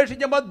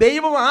വിളിച്ചപേക്ഷിക്കുമ്പോൾ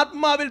ദൈവം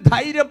ആത്മാവിൽ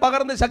ധൈര്യം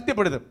പകർന്ന്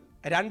ശക്തിപ്പെടുത്തും.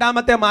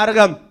 രണ്ടാമത്തെ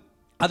മാർഗം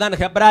അതാണ്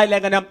ഹെബ്രായ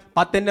ലേഖനം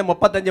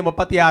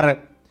 10:35-36.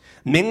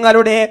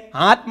 നിങ്ങളുടെ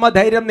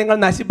ആത്മധൈര്യം നിങ്ങൾ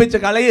നശിപ്പിച്ച്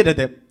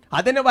കളയരുത്,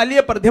 അതിന് വലിയ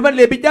പ്രതിഫലം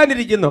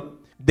ലഭിക്കാനിരിക്കുന്നു.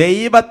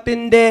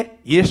 ദൈവത്തിൻ്റെ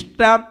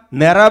ഇഷ്ടം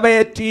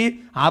നിറവേറ്റി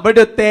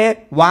അവിടുത്തെ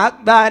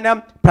വാഗ്ദാനം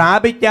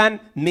പ്രാപിക്കാൻ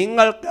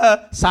നിങ്ങൾക്ക്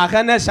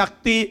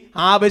സഹനശക്തി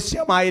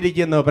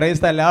ആവശ്യമായിരിക്കുന്നു.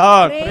 Praise the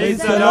Lord.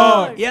 Praise the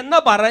Lord. എന്ന്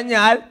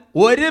പറഞ്ഞാൽ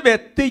ഒരു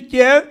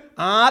വ്യക്തിക്ക്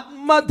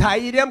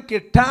ആത്മധൈര്യം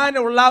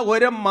കിട്ടാനുള്ള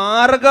ഒരു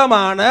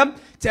മാർഗമാണ്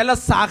ചില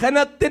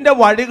സഹനത്തിന്റെ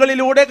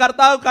വഴികളിലൂടെ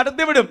കർത്താവ്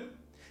കടത്തിവിടും.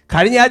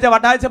 കഴിഞ്ഞ ആഴ്ച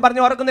വട്ടാഴ്ച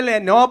പറഞ്ഞു ഓർക്കുന്നില്ലേ,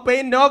 നോ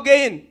പെയിൻ നോ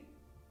ഗെയിൻ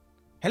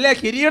അല്ലേ,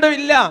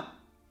 കിരീടമില്ല.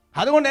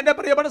 അതുകൊണ്ട് എൻ്റെ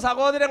പ്രിയപ്പെട്ട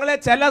സഹോദരങ്ങളെ,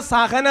 ചില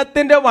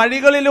സഹനത്തിന്റെ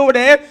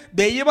വഴികളിലൂടെ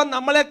ദൈവം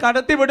നമ്മളെ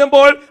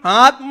കടത്തിവിടുമ്പോൾ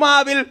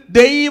ആത്മാവിൽ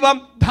ദൈവം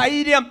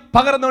ധൈര്യം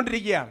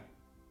പകർന്നുകൊണ്ടിരിക്കുകയാണ്.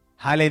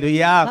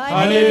 ഹല്ലേലൂയ.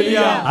 ഹല്ലേലൂയ.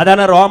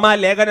 അതാണ് റോമാ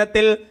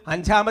ലേഖനത്തിൽ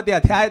 5-ാമത്തെ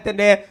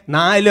അധ്യായത്തിന്റെ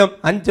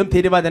 4-5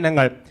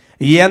 തിരുവചനങ്ങൾ.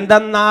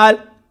 എന്തെന്നാൽ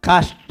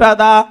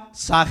കഷ്ടത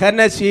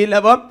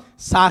സഹനശീലവും,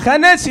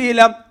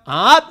 സഹനശീലം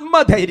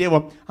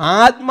ആത്മധൈര്യവും,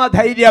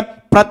 ആത്മധൈര്യം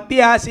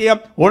പ്രത്യാശയും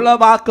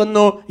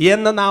ഉളവാക്കുന്നു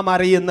എന്ന് നാം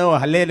അറിയുന്നു.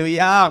 ഹല്ലേലൂയ.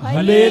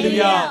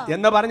 ഹല്ലേലൂയ.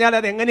 എന്ന് പറഞ്ഞാൽ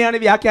അത് എങ്ങനെയാണ്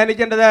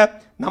വ്യാഖ്യാനിക്കേണ്ടത്?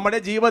 നമ്മുടെ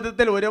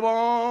ജീവിതത്തിൽ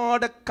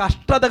ഒരുപാട്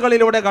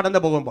കഷ്ടതകളിലൂടെ കടന്നു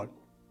പോകുമ്പോൾ,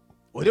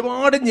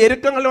 ഒരുപാട്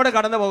ഞെരുക്കങ്ങളിലൂടെ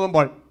കടന്നു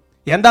പോകുമ്പോൾ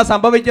എന്താ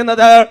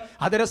സംഭവിക്കുന്നത്?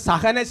 അതൊരു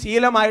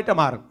സഹനശീലമായിട്ട്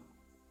മാറും.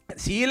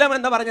 ശീലം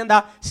എന്ന് പറഞ്ഞെന്താ?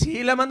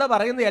 ശീലം എന്ന്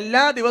പറയുന്നത്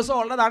എല്ലാ ദിവസവും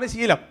ഉള്ളതാണ്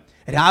ശീലം.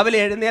 രാവിലെ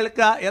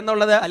എഴുന്നേൽക്കുക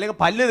എന്നുള്ളത്, അല്ലെങ്കിൽ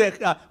പല്ല്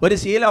തേക്കുക ഒരു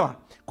ശീലമാണ്,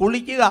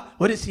 കുളിക്കുക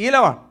ഒരു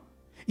ശീലമാണ്.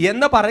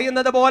 എന്ന്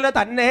പറയുന്നത് പോലെ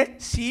തന്നെ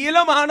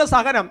ശീലമാണ്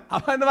സഹനം.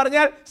 അപ്പം എന്ന്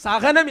പറഞ്ഞാൽ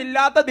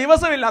സഹനമില്ലാത്ത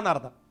ദിവസമില്ല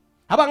എന്നർത്ഥം.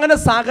 അപ്പം അങ്ങനെ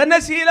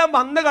സഹനശീലം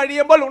വന്നു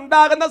കഴിയുമ്പോൾ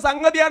ഉണ്ടാകുന്ന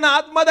സംഗതിയാണ്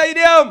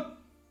ആത്മധൈര്യം.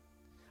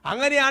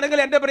 അങ്ങനെയാണെങ്കിൽ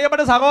എൻ്റെ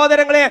പ്രിയപ്പെട്ട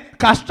സഹോദരങ്ങളെ,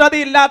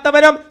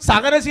 കഷ്ടതയില്ലാത്തവനും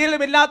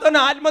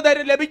സഹനശീലമില്ലാത്തവനും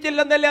ആത്മധൈര്യം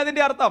ലഭിക്കില്ലെന്നല്ലേ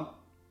അതിന്റെ അർത്ഥം?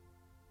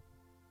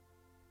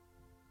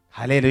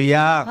 ഹല്ലേലൂയ.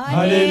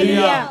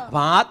 ഹല്ലേലൂയ.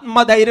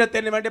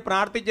 ആത്മധൈര്യത്തിന് വേണ്ടി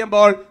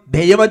പ്രാർത്ഥിക്കുമ്പോൾ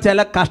ദൈവം ചില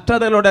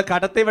കഷ്ടതകളുടെ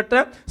കടത്തിവിട്ട്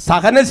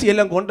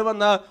സഹനശീലം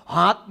കൊണ്ടുവന്ന്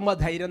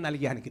ആത്മധൈര്യം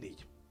നൽകി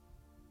അനുഗ്രഹിക്കും.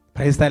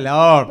 Price the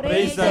Lord.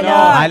 Praise the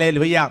Lord.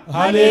 Hallelujah.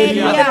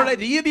 Hallelujah. അതിനുള്ള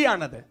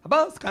രീതിയാണത്. അപ്പൊ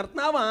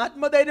കർത്താവ്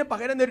ആത്മധൈര്യം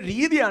പകരുന്ന ഒരു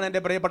രീതിയാണ്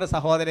എൻ്റെ പ്രിയപ്പെട്ട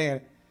സഹോദരൻ.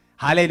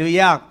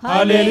 ഹല്ലേലൂയ.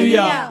 ഹല്ലേലൂയ.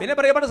 പിന്നെ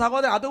പ്രിയപ്പെട്ട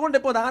സഹോദരൻ, അതുകൊണ്ട്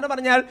ഇപ്പോൾ ഉദാഹരണം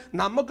പറഞ്ഞാൽ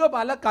നമുക്ക്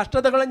പല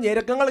കഷ്ടതകളും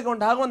ഞെരുക്കങ്ങളൊക്കെ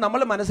ഉണ്ടാകുമ്പോൾ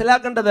നമ്മൾ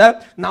മനസ്സിലാക്കേണ്ടത്,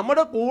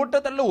 നമ്മുടെ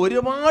കൂട്ടത്തിലുള്ള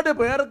ഒരുപാട്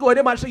പേർക്ക്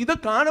ഒരു മനുഷ്യൻ ഇത്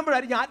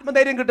കാണുമ്പോഴായിരിക്കും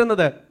ആത്മധൈര്യം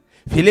കിട്ടുന്നത്.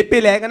 ഫിലിപ്പി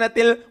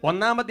ലേഖനത്തിൽ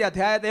 1-ാമത്തെ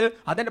അധ്യായത്തിൽ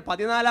അതിൻ്റെ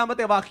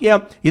 14-ാമത്തെ വാക്യം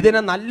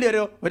ഇതിന്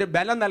നല്ലൊരു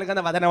ബലം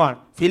നൽകുന്ന വചനമാണ്.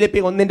 ഫിലിപ്പി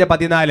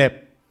 1:14.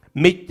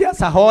 മിക്ക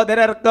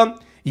സഹോദരർക്കും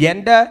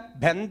എൻ്റെ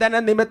ബന്ധന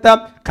നിമിത്തം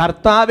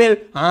കർത്താവിൽ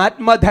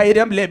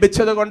ആത്മധൈര്യം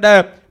ലഭിച്ചതുകൊണ്ട്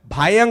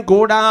ഭയം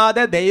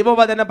കൂടാതെ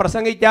ദൈവവചനം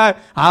പ്രസംഗിക്കാൻ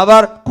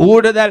അവർ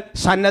കൂടുതൽ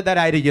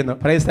സന്നദ്ധരായിരിക്കുന്നു.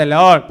 Price the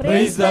Lord.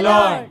 Praise the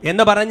Lord.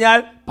 എന്ന് പറഞ്ഞാൽ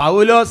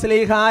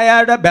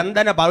പൗലോസ്ലീഹായുടെ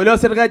ബന്ധനം,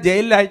 പൗലോസ്ലീഹ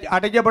ജയിലിൽ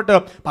അടയ്ക്കപ്പെട്ടു,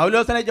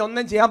 പൗലോസ്ലീഹയ്ക്ക്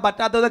ഒന്നും ചെയ്യാൻ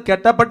പറ്റാത്തത്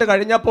കെട്ടപ്പെട്ട്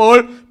കഴിഞ്ഞപ്പോൾ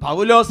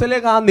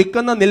പൗലോസ്ലീഹ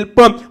നിൽക്കുന്ന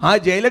നിൽപ്പും ആ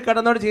ജയിലിൽ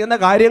കിടന്നോട് ചെയ്യുന്ന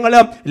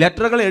കാര്യങ്ങളും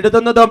ലെറ്ററുകൾ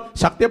എഴുതുന്നതും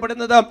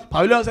ശക്തിപ്പെടുന്നതും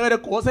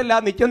പൗലോസ്ലീഹ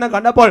കോസില്ലാതെ നിൽക്കുന്ന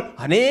കണ്ടപ്പോൾ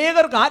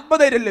അനേകർക്ക്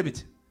ആത്മധൈര്യം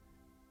ലഭിച്ചു.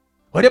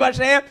 ഒരു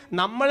പക്ഷേ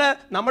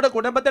നമ്മുടെ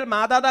കുടുംബത്തിൽ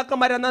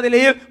മാതാപിതാക്കന്മാരെന്ന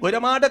നിലയിൽ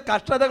ഒരുപാട്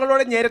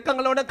കഷ്ടതകളോടെ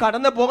ഞെരുക്കങ്ങളോടെ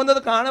കടന്നു പോകുന്നത്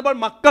കാണുമ്പോൾ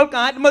മക്കൾക്ക്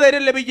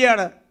ആത്മധൈര്യം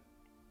ലഭിക്കുകയാണ്.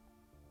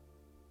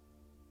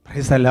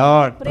 Praise the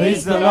Lord.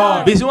 Praise the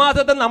Lord.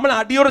 വിശ്വാസത്തിൽ നമ്മൾ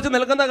അടിയുറച്ച്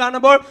നിൽക്കുന്നത്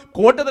കാണുമ്പോൾ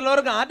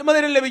കൂട്ടത്തിലുള്ളവർക്ക്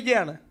ആത്മധൈര്യം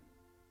ലഭിക്കുകയാണ്.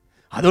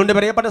 അതുകൊണ്ട്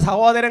പ്രിയപ്പെട്ട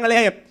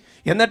സഹോദരങ്ങളെ,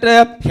 എന്നിട്ട്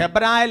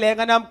ഹെബ്രായ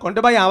ലേഖനം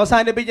കൊണ്ടുപോയി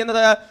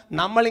അവസാനിപ്പിക്കുന്നത്,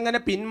 നമ്മളിങ്ങനെ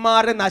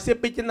പിന്മാറി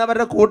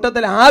നശിപ്പിക്കുന്നവരുടെ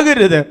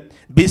കൂട്ടത്തിലാകരുത്,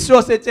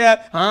 വിശ്വസിച്ച്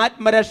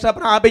ആത്മരക്ഷ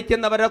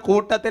പ്രാപിക്കുന്നവരുടെ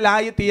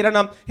കൂട്ടത്തിലായി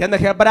തീരണം എന്ന്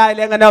ഹെബ്രായ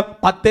ലേഖനം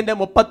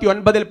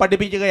 10:39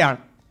 പഠിപ്പിക്കുകയാണ്.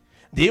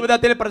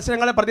 ജീവിതത്തിൽ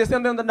പ്രശ്നങ്ങൾ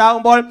പ്രതിസന്ധി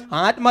ഉണ്ടാകുമ്പോൾ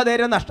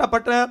ആത്മധൈര്യം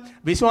നഷ്ടപ്പെട്ട്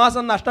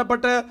വിശ്വാസം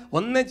നഷ്ടപ്പെട്ട്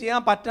ഒന്നും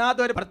ചെയ്യാൻ പറ്റാത്ത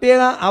ഒരു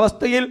പ്രത്യേക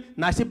അവസ്ഥയിൽ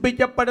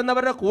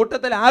നശിപ്പിക്കപ്പെടുന്നവരുടെ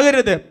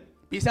കൂട്ടത്തിലാകരുത്,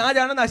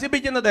 പിശാചാണ്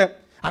നശിപ്പിക്കുന്നത്.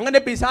 അങ്ങനെ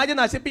പിശാച്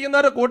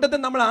നശിപ്പിക്കുന്നവരുടെ കൂട്ടത്തിൽ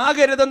നമ്മൾ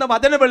ആകരുതെന്ന്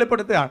വചനം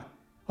വെളിപ്പെടുത്തുകയാണ്.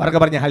 അവർക്ക്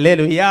പറഞ്ഞ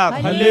ഹല്ലേലൂയ.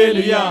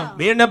 ഹല്ലേലൂയ.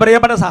 വീണ്ടും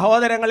പ്രിയപ്പെട്ട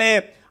സഹോദരങ്ങളെ,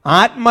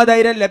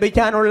 ആത്മധൈര്യം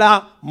ലഭിക്കാനുള്ള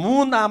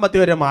മൂന്നാമത്തെ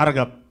ഒരു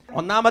മാർഗം,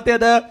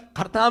 ഒന്നാമത്തേത്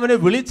കർത്താവിനെ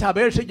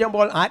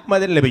വിളിച്ചപേക്ഷിക്കുമ്പോൾ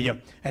ആത്മധൈര്യം ലഭിക്കും.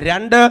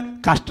 2,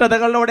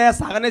 കഷ്ടതകളിലൂടെ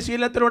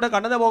സഹനശീലത്തിലൂടെ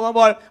കടന്നു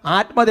പോകുമ്പോൾ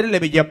ആത്മധൈര്യം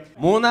ലഭിക്കും.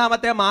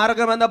 മൂന്നാമത്തെ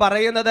മാർഗം എന്ന്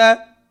പറയുന്നത്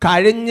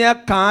കഴിഞ്ഞ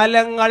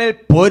കാലങ്ങളിൽ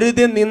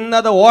പൊരുതി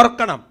നിന്നത്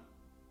ഓർക്കണം.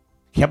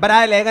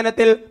 ഹെബ്രായ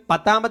ലേഖനത്തിൽ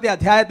 10-ാമത്തെ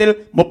അധ്യായത്തിൽ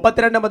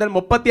 32 മുതൽ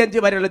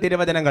 35 വരെയുള്ള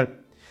തിരുവചനങ്ങൾ,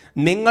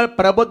 നിങ്ങൾ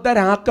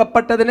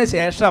പ്രബുദ്ധരാക്കപ്പെട്ടതിന്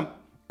ശേഷം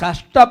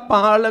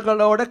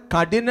കഷ്ടപ്പാടുകളോട്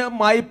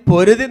കഠിനമായി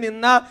പൊരുതി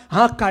നിന്ന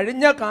ആ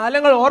കഴിഞ്ഞ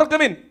കാലങ്ങൾ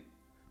ഓർക്കുവിൻ.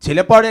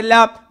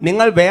 ചിലപ്പോഴെല്ലാം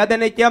നിങ്ങൾ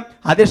വേദനയ്ക്കും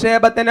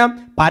അധിക്ഷേപത്തിനും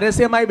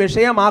പരസ്യമായി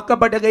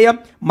വിഷയമാക്കപ്പെടുകയും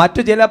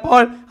മറ്റു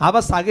ചിലപ്പോൾ അവ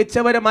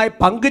സഹിച്ചവരുമായി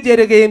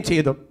പങ്കുചേരുകയും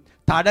ചെയ്തു.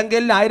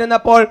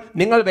 തടങ്കലിലായിരുന്നപ്പോൾ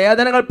നിങ്ങൾ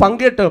വേദനകൾ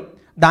പങ്കിട്ടു.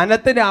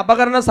 ധനത്തിൻ്റെ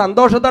അപകരണം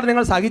സന്തോഷത്തോടെ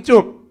നിങ്ങൾ സഹിച്ചു.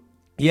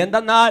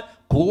 എന്തെന്നാൽ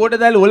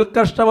കൂടുതൽ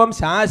ഉത്കൃഷ്ടവും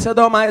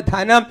ശാശ്വതവുമായ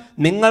ധനം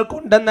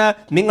നിങ്ങൾക്കുണ്ടെന്ന്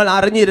നിങ്ങൾ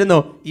അറിഞ്ഞിരുന്നു.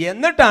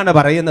 എന്നിട്ടാണ്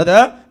പറയുന്നത്,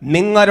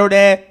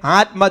 നിങ്ങളുടെ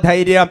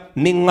ആത്മധൈര്യം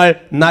നിങ്ങൾ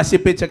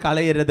നശിപ്പിച്ച്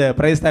കളയരുത്.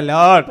 Praise the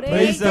Lord.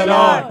 Praise the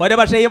Lord.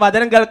 ഒരുപക്ഷെ ഈ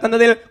വചനം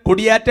കേൾക്കുന്നതിൽ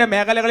കുടിയേറ്റ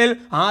മേഖലകളിൽ,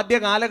 ആദ്യ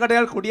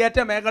കാലഘട്ടങ്ങളിൽ കുടിയേറ്റ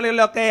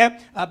മേഖലകളിലൊക്കെ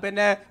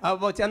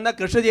ചെന്ന്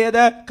കൃഷി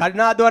ചെയ്ത്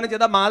കഠിനാധ്വാനം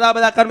ചെയ്ത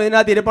മാതാപിതാക്കൾ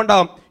ഇതിനകത്ത്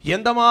ഇരിപ്പുണ്ടാവും.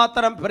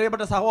 എന്തുമാത്രം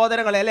പ്രിയപ്പെട്ട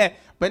സഹോദരങ്ങളെ അല്ലേ,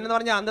 പിന്നെ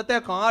പറഞ്ഞാൽ അന്നത്തെ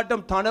കാട്ടും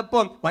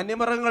തണുപ്പും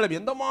വന്യമൃഗങ്ങളും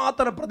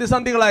എന്തുമാത്രം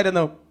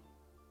പ്രതിസന്ധികളായിരുന്നു.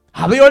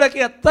 അവയോടൊക്കെ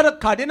എത്ര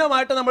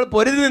കഠിനമായിട്ട് നമ്മൾ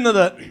പൊരുതി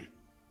നിന്നത്.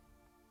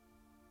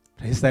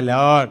 Praise the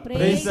Lord.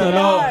 Praise the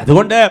Lord.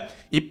 അതുകൊണ്ട്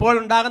ഇപ്പോൾ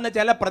ഉണ്ടാകുന്ന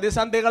ചില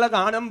പ്രതിസന്ധികൾ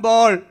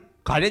കാണുമ്പോൾ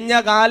കഴിഞ്ഞ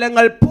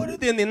കാലങ്ങൾ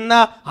പൊരുതി നിന്ന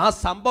ആ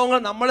സംഭവങ്ങൾ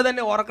നമ്മൾ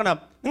തന്നെ ഓർക്കണം.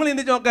 നിങ്ങൾ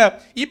ചിന്തിച്ച് നോക്ക്,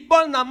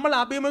 ഇപ്പോൾ നമ്മൾ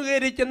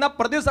അഭിമുഖീകരിക്കുന്ന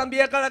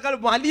പ്രതിസന്ധിയേക്കാൾ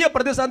വലിയ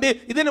പ്രതിസന്ധി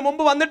ഇതിനു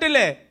മുമ്പ്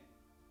വന്നിട്ടില്ലേ?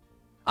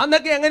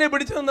 അന്നൊക്കെ എങ്ങനെ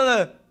പിടിച്ചു നിന്നത്?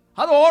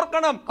 അത്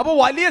ഓർക്കണം. അപ്പോൾ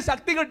വലിയ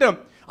ശക്തി കിട്ടും.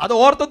 അത്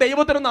ഓർത്ത്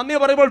ദൈവത്തിന് നന്ദി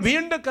പറയുമ്പോൾ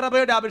വീണ്ടും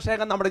കൃപയുടെ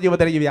അഭിഷേകം നമ്മുടെ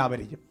ജീവിതത്തിൽ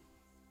വ്യാപരിക്കും.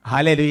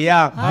 ഹല്ലേലൂയ.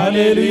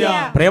 ഹല്ലേലൂയ.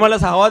 പ്രിയമുള്ള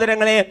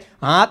സഹോദരങ്ങളെ,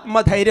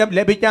 ആത്മധൈര്യം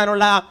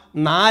ലഭിക്കാനുള്ള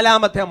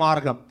നാലാമത്തെ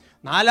മാർഗം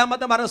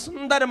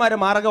സുന്ദരമായ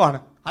മാർഗമാണ്.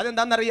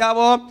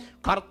 അതെന്താണെന്നറിയാവോ?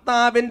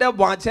 കർത്താവിൻ്റെ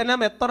വചനം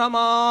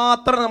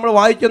എത്രമാത്രം നമ്മൾ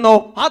വായിക്കുന്നോ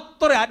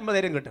അത്ര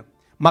ആത്മധൈര്യം കിട്ടും.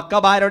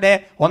 മക്കബാരുടെ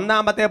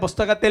 1-ാമത്തെ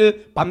പുസ്തകത്തിൽ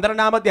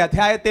 12-ാമത്തെ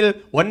അധ്യായത്തിൽ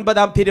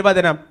 9-ാം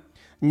തിരുവചനം,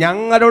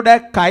 ഞങ്ങളുടെ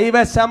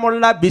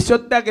കൈവശമുള്ള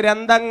വിശുദ്ധ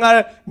ഗ്രന്ഥങ്ങൾ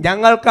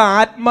ഞങ്ങൾക്ക്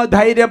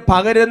ആത്മധൈര്യം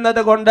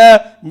പകരുന്നത് കൊണ്ട്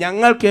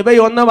ഞങ്ങൾക്ക്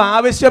ഇവയൊന്നും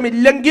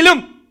ആവശ്യമില്ലെങ്കിലും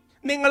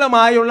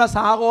നിങ്ങളുമായുള്ള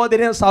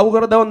സാഹോദര്യം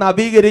സൗഹൃദവും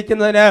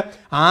നവീകരിക്കുന്നതിന്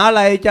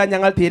ആളയക്കാൻ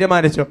ഞങ്ങൾ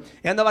തീരുമാനിച്ചു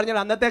എന്ന് പറഞ്ഞാൽ,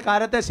 അന്നത്തെ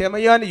കാലത്തെ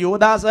ശിമയോൻ,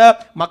 യൂദാസ്,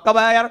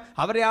 മക്കബായർ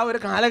അവരെ ആ ഒരു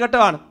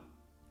കാലഘട്ടമാണ്.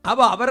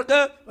 അപ്പോൾ അവർക്ക്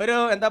ഒരു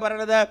എന്താ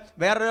പറയുന്നത്,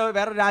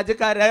 വേറൊരു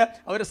രാജ്യക്കാര്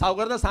ഒരു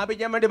സൗഹൃദം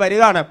സ്ഥാപിക്കാൻ വേണ്ടി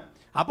വരികയാണ്.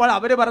 അപ്പോൾ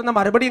അവർ പറയുന്ന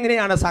മറുപടി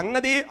ഇങ്ങനെയാണ്,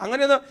 സംഗതി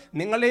അങ്ങനെയൊന്നും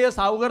നിങ്ങൾ ഈ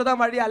സൗഹൃദം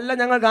വഴി അല്ല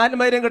ഞങ്ങൾക്ക്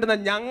ആത്മധൈര്യം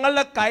കിട്ടുന്നത്.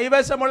 ഞങ്ങളുടെ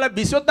കൈവശമുള്ള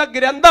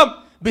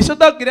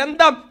വിശുദ്ധ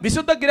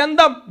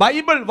ഗ്രന്ഥം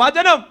ബൈബിൾ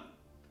വചനം,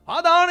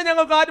 അതാണ്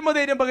ഞങ്ങൾക്ക്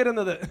ആത്മധൈര്യം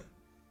പകരുന്നത്.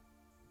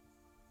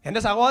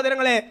 എൻ്റെ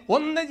സഹോദരങ്ങളെ,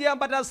 ഒന്നും ചെയ്യാൻ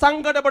പറ്റാതെ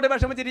സങ്കടപ്പെട്ട്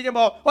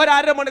വിഷമിച്ചിരിക്കുമ്പോൾ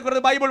 1.5 മണിക്കൂർ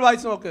ബൈബിൾ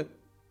വായിച്ചു നോക്ക്.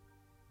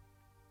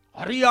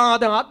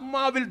 അറിയാതെ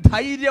ആത്മാവിൽ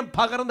ധൈര്യം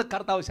പകർന്ന്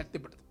കർത്താവ്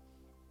ശക്തിപ്പെടുത്തും.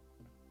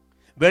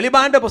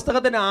 വെളിപാടിന്റെ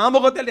പുസ്തകത്തിന്റെ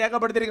ആമുഖത്തിൽ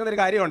രേഖപ്പെടുത്തിയിരിക്കുന്ന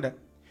ഒരു കാര്യമുണ്ട്.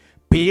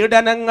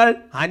 പീഡനങ്ങൾ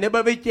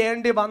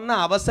അനുഭവിക്കേണ്ടി വന്ന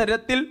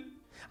അവസരത്തിൽ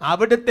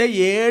അവിടുത്തെ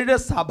 7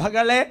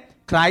 സഭകളെ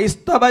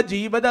ക്രൈസ്തവ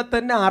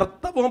ജീവിതത്തിൻ്റെ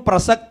അർത്ഥവും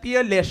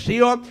പ്രസക്തിയും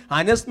ലക്ഷ്യവും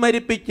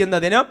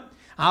അനുസ്മരിപ്പിക്കുന്നതിനും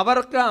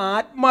അവർക്ക്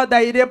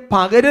ആത്മധൈര്യം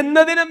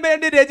പകരുന്നതിനും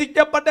വേണ്ടി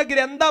രചിക്കപ്പെട്ട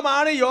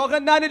ഗ്രന്ഥമാണ്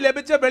യോഹന്നാന്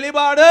ലഭിച്ച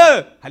വെളിപാട്.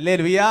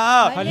 ഹല്ലേലൂയ.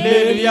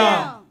 ഹല്ലേലൂയ.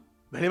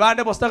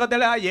 വെളിപാടിന്റെ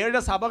പുസ്തകത്തിലെ ആ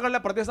 7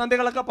 സഭകളുടെ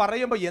പ്രതിസന്ധികളൊക്കെ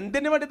പറയുമ്പോൾ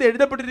എന്തിനു വേണ്ടി ഇത്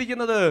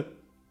എഴുതപ്പെട്ടിരിക്കുന്നത്?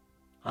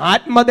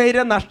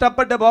 ആത്മധൈര്യം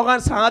നഷ്ടപ്പെട്ടു പോകാൻ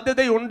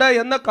സാധ്യതയുണ്ട്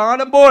എന്ന്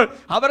കാണുമ്പോൾ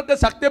അവർക്ക്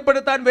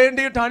ശക്തിപ്പെടുത്താൻ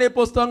വേണ്ടിയിട്ടാണ് ഈ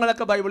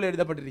പുസ്തകങ്ങളൊക്കെ ബൈബിളിൽ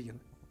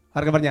എഴുതപ്പെട്ടിരിക്കുന്നത്.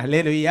 അവർക്ക് പറഞ്ഞ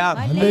ഹല്ലേലൂയ.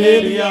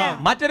 ഹല്ലേലൂയ.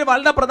 മറ്റൊരു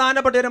വളരെ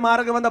പ്രധാനപ്പെട്ട ഒരു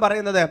മാർഗമെന്ന്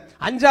പറയുന്നത്,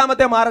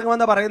 5-ാമത്തെ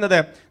മാർഗമെന്ന് പറയുന്നത്,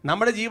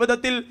 നമ്മുടെ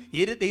ജീവിതത്തിൽ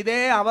ഇതേ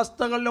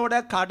അവസ്ഥകളിലൂടെ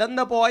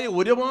കടന്നു പോയ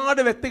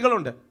ഒരുപാട്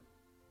വ്യക്തികളുണ്ട്.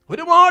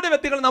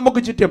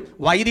 നമുക്ക് ചുറ്റും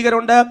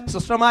വൈദികരുണ്ട്,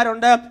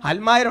 സിസ്റ്റർമാരുണ്ട്,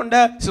 അൽമാരുണ്ട്,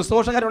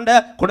 ശുശ്രൂഷകരുണ്ട്,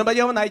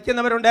 കുടുംബജീവൻ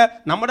നയിക്കുന്നവരുണ്ട്,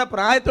 നമ്മുടെ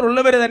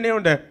പ്രായത്തിലുള്ളവർ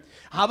തന്നെയുണ്ട്.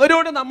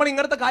 അവരോട് നമ്മൾ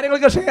ഇങ്ങനത്തെ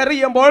കാര്യങ്ങളൊക്കെ ഷെയർ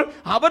ചെയ്യുമ്പോൾ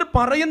അവർ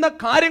പറയുന്ന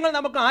കാര്യങ്ങൾ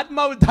നമുക്ക്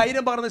ആത്മാവിൽ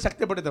ധൈര്യം പകർന്ന്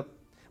ശക്തിപ്പെടുത്തും.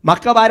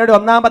 മക്കബാരുടെ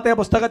 1-ാമത്തെ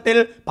പുസ്തകത്തിൽ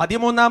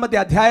 13-ാമത്തെ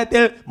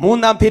അധ്യായത്തിൽ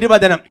 3-ാം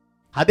തിരുവചനം,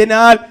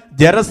 അതിനാൽ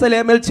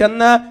ജെറുസലേമിൽ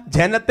ചെന്ന്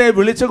ജനത്തെ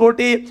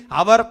വിളിച്ചുകൂട്ടി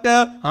അവർക്ക്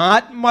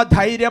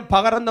ആത്മധൈര്യം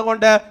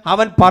പകർന്നുകൊണ്ട്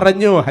അവൻ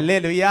പറഞ്ഞു.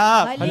 ഹല്ലേലൂയ.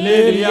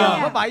 ഹല്ലേലൂയ.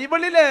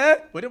 ബൈബിളില്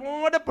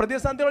ഒരുപാട്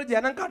പ്രതിസന്ധികൾ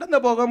ജനം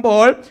കടന്നു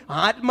പോകുമ്പോൾ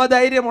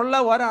ആത്മധൈര്യമുള്ള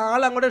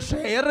ഒരാൾ അങ്ങോട്ട്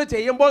ഷെയർ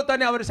ചെയ്യുമ്പോൾ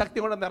തന്നെ അവർ ശക്തി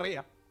കൊണ്ട്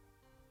നിറയാം.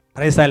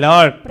 Price the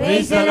Lord.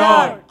 Praise the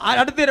Lord.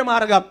 അടുത്തൊരു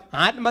മാർഗം,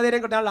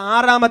 ആത്മധൈര്യം കിട്ടാനുള്ള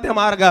 6-ാമത്തെ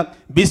മാർഗം,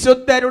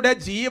 വിശുദ്ധരുടെ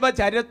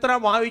ജീവചരിത്രം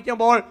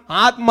വായിക്കുമ്പോൾ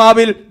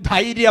ആത്മാവിൽ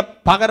ധൈര്യം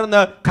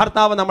പകർന്ന്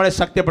കർത്താവ് നമ്മളെ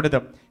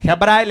ശക്തിപ്പെടുത്തും.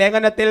 ഹെബ്രായ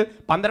ലേഖനത്തിൽ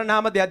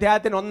 12-ാമത്തെ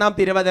അധ്യായത്തിന് 1-ാം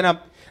തിരുവചനം,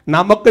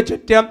 നമുക്ക്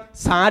ചുറ്റും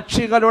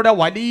സാക്ഷികളുടെ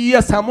വലിയ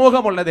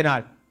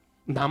സമൂഹമുള്ളതിനാൽ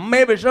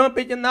നമ്മെ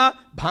വിഷമിപ്പിക്കുന്ന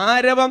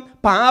ഭാരവും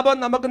പാപം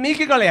നമുക്ക്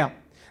നീക്കിക്കളയാം.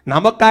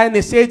 നമുക്കായി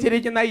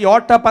നിശ്ചയിച്ചിരിക്കുന്ന ഈ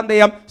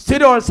ഓട്ടപ്പന്തയം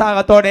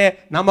സ്ഥിരോത്സാഹത്തോടെ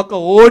നമുക്ക്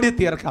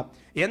ഓടിത്തീർക്കാം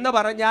എന്ന്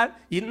പറഞ്ഞാൽ,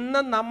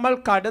 ഇന്ന് നമ്മൾ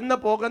കടന്നു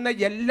പോകുന്ന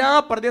എല്ലാ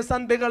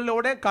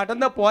പ്രതിസന്ധികളിലൂടെ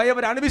കടന്നു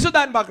പോയവരാണ്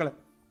വിശുദ്ധാത്മാക്കൾ.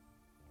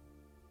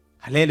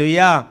 ഹല്ലേലൂയ.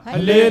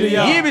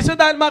 ഈ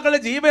വിശുദ്ധാത്മാക്കളുടെ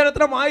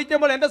ജീവചരിത്രം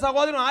വായിക്കുമ്പോൾ എൻ്റെ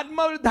സഹോദരൻ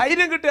ആത്മാവിൽ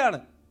ധൈര്യം കിട്ടുകയാണ്.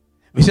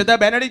 വിശുദ്ധ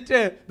ബെനഡിക്റ്റ്,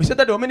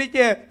 വിശുദ്ധ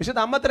ഡൊമിനിക്ക്, വിശുദ്ധ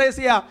അമ്മ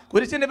ത്രേസ്യ,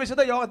 കുരിശിന്റെ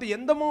വിശുദ്ധ യോഗത്തിൽ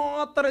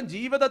എന്തുമാത്രം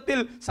ജീവിതത്തിൽ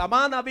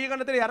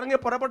സമാനവീകരണത്തിൽ ഇറങ്ങി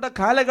പുറപ്പെട്ട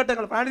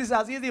കാലഘട്ടങ്ങൾ. Francis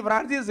Assisi,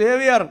 Francis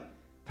Xavier.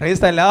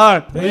 Price the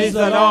Lord.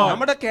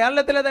 നമ്മുടെ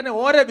കേരളത്തിലെ തന്നെ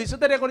ഓരോ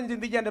വിശുദ്ധരെ കുറിച്ച്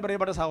ചിന്തിക്കാൻ എൻ്റെ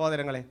പ്രിയപ്പെട്ട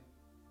സഹോദരങ്ങളെ.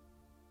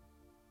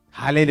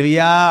 ഹല്ലേലൂയ.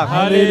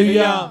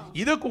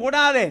 ഇത്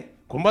കൂടാതെ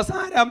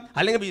കുംഭസാരം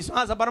അല്ലെങ്കിൽ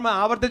വിശ്വാസപരമ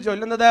ആവർത്തിച്ച്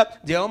ചൊല്ലുന്നത്,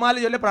 ജപമാല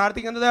ചൊല്ലി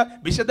പ്രാർത്ഥിക്കുന്നത്,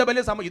 വിശുദ്ധ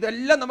ബലി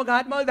ഇതെല്ലാം നമുക്ക്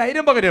ആത്മാവിൽ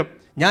ധൈര്യം പകരും.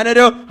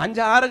 ഞാനൊരു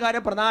 5-6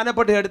 കാര്യം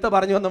പ്രധാനപ്പെട്ട് എടുത്ത്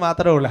പറഞ്ഞു എന്ന്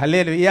മാത്രമേ ഉള്ളൂ.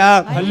 ഹല്ലേലൂയ.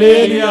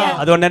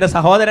 അതുകൊണ്ട് എൻ്റെ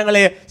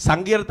സഹോദരങ്ങളെ,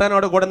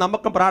 സങ്കീർത്തനോട് കൂടെ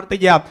നമുക്ക്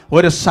പ്രാർത്ഥിക്കാം.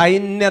 ഒരു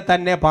സൈന്യം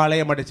തന്നെ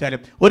പാളയമടിച്ചാലും,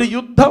 ഒരു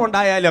യുദ്ധം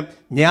ഉണ്ടായാലും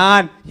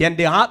ഞാൻ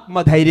എൻ്റെ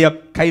ആത്മധൈര്യം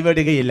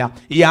കൈവിടുകയില്ല.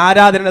 ഈ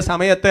ആരാധന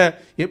സമയത്ത്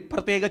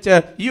പ്രത്യേകിച്ച്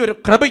ഈ ഒരു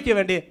കൃപയ്ക്ക്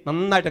വേണ്ടി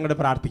നന്നായിട്ട് അങ്ങോട്ട്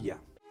പ്രാർത്ഥിക്കുക.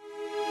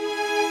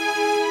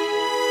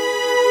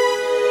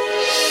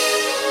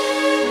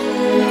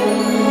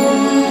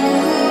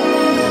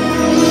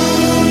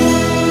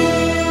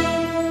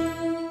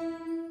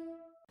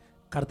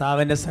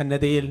 കർത്താവിൻ്റെ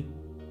സന്നിധിയിൽ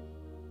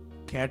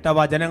കേട്ട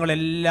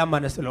വചനങ്ങളെല്ലാം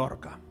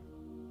മനസ്സിലോർക്കാം.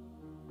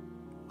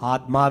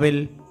 ആത്മാവിൽ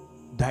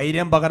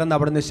ധൈര്യം പകർന്ന്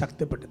അവിടുന്ന്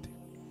ശക്തിപ്പെടുത്തി.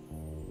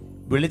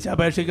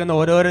 വിളിച്ചപേക്ഷിക്കുന്ന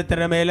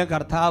ഓരോരുത്തരുടെ മേലും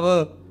കർത്താവ്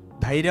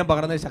ധൈര്യം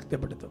പകർന്ന്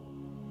ശക്തിപ്പെടുത്തും.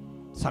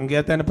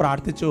 സങ്കീർത്തനം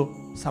പ്രാർത്ഥിച്ചു,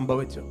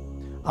 സംഭവിച്ചു.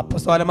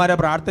 അപ്പസ്തോലന്മാരെ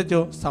പ്രാർത്ഥിച്ചു,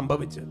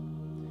 സംഭവിച്ചു.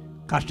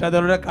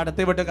 കഷ്ടതയുടെ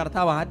കടത്തിവിട്ട്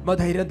കർത്താവ്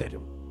ആത്മധൈര്യം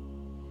തരും.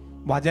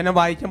 വചനം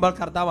വായിക്കുമ്പോൾ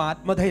കർത്താവ്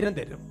ആത്മധൈര്യം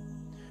തരും.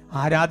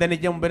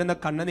 ആരാധനയ്ക്ക് മുമ്പിരുന്ന്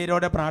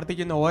കണ്ണുനീരോടെ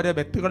പ്രാർത്ഥിക്കുന്ന ഓരോ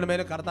വ്യക്തികളുടെ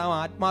മേലും കർത്താവ്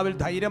ആത്മാവിൽ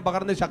ധൈര്യം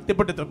പകർന്ന്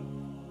ശക്തിപ്പെടുത്തും.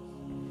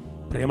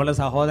 പ്രിയമുള്ള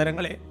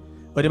സഹോദരങ്ങളെ,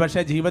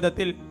 ഒരുപക്ഷെ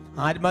ജീവിതത്തിൽ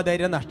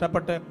ആത്മധൈര്യം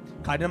നഷ്ടപ്പെട്ട്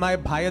കഠിനമായ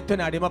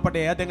ഭയത്തിന് അടിമപ്പെട്ട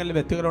ഏതെങ്കിലും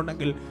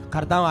വ്യക്തികളുണ്ടെങ്കിൽ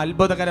കർത്താവ്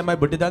അത്ഭുതകരമായ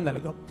വിടുതൽ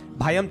നൽകും.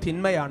 ഭയം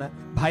തിന്മയാണ്.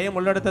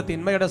 ഭയമുള്ളിടത്ത്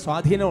തിന്മയുടെ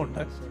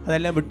സ്വാധീനമുണ്ട്.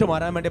 അതെല്ലാം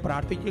വിട്ടുമാറാൻ വേണ്ടി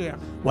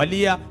പ്രാർത്ഥിക്കുകയാണ്.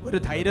 വലിയ ഒരു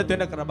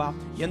ധൈര്യത്തിൻ്റെ കൃപ,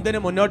 എന്തിനു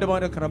മുന്നോട്ട്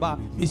പോകുന്ന കൃപ,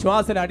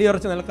 വിശ്വാസത്തിൽ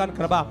അടിയുറച്ച് നിൽക്കാൻ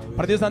കൃപ,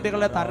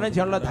 പ്രതിസന്ധികളെ തരണം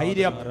ചെയ്യാനുള്ള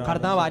ധൈര്യം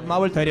കർത്താവ്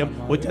ആത്മാവിൽ തരും.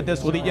 ഉച്ചത്തെ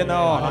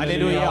സ്തുതിക്കുന്നു.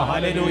 ഹല്ലേലൂയ,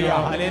 ഹല്ലേലൂയ,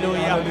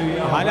 ഹല്ലേലൂയ,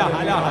 ഹല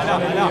ഹല ഹല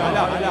ഹല ഹല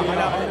ഹല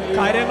ഹല.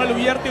 കരങ്ങൾ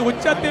ഉയർത്തി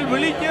ഉച്ചത്തിൽ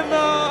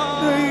വിളിക്കുന്നു.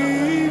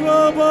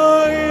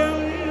 ദൈവഭയം,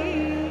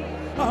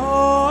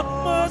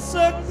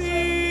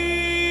 ആത്മശക്തി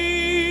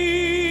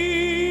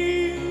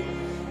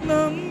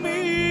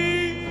നമ്മിൽ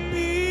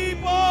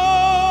ദീപാനാളും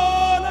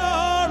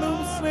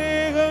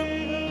സ്നേഹം.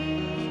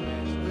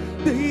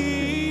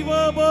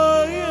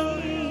 ദൈവഭയം,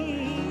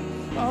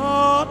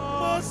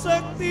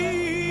 ആത്മശക്തി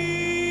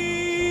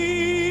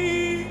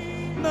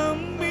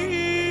നമ്മിൽ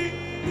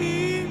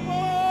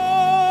ദീപാനാളും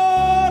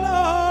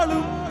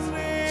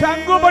സ്നേഹം.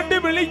 ചങ്കുപട്ടി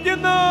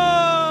വിളിക്കുന്നു.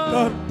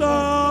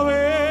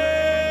 കർത്താവേ,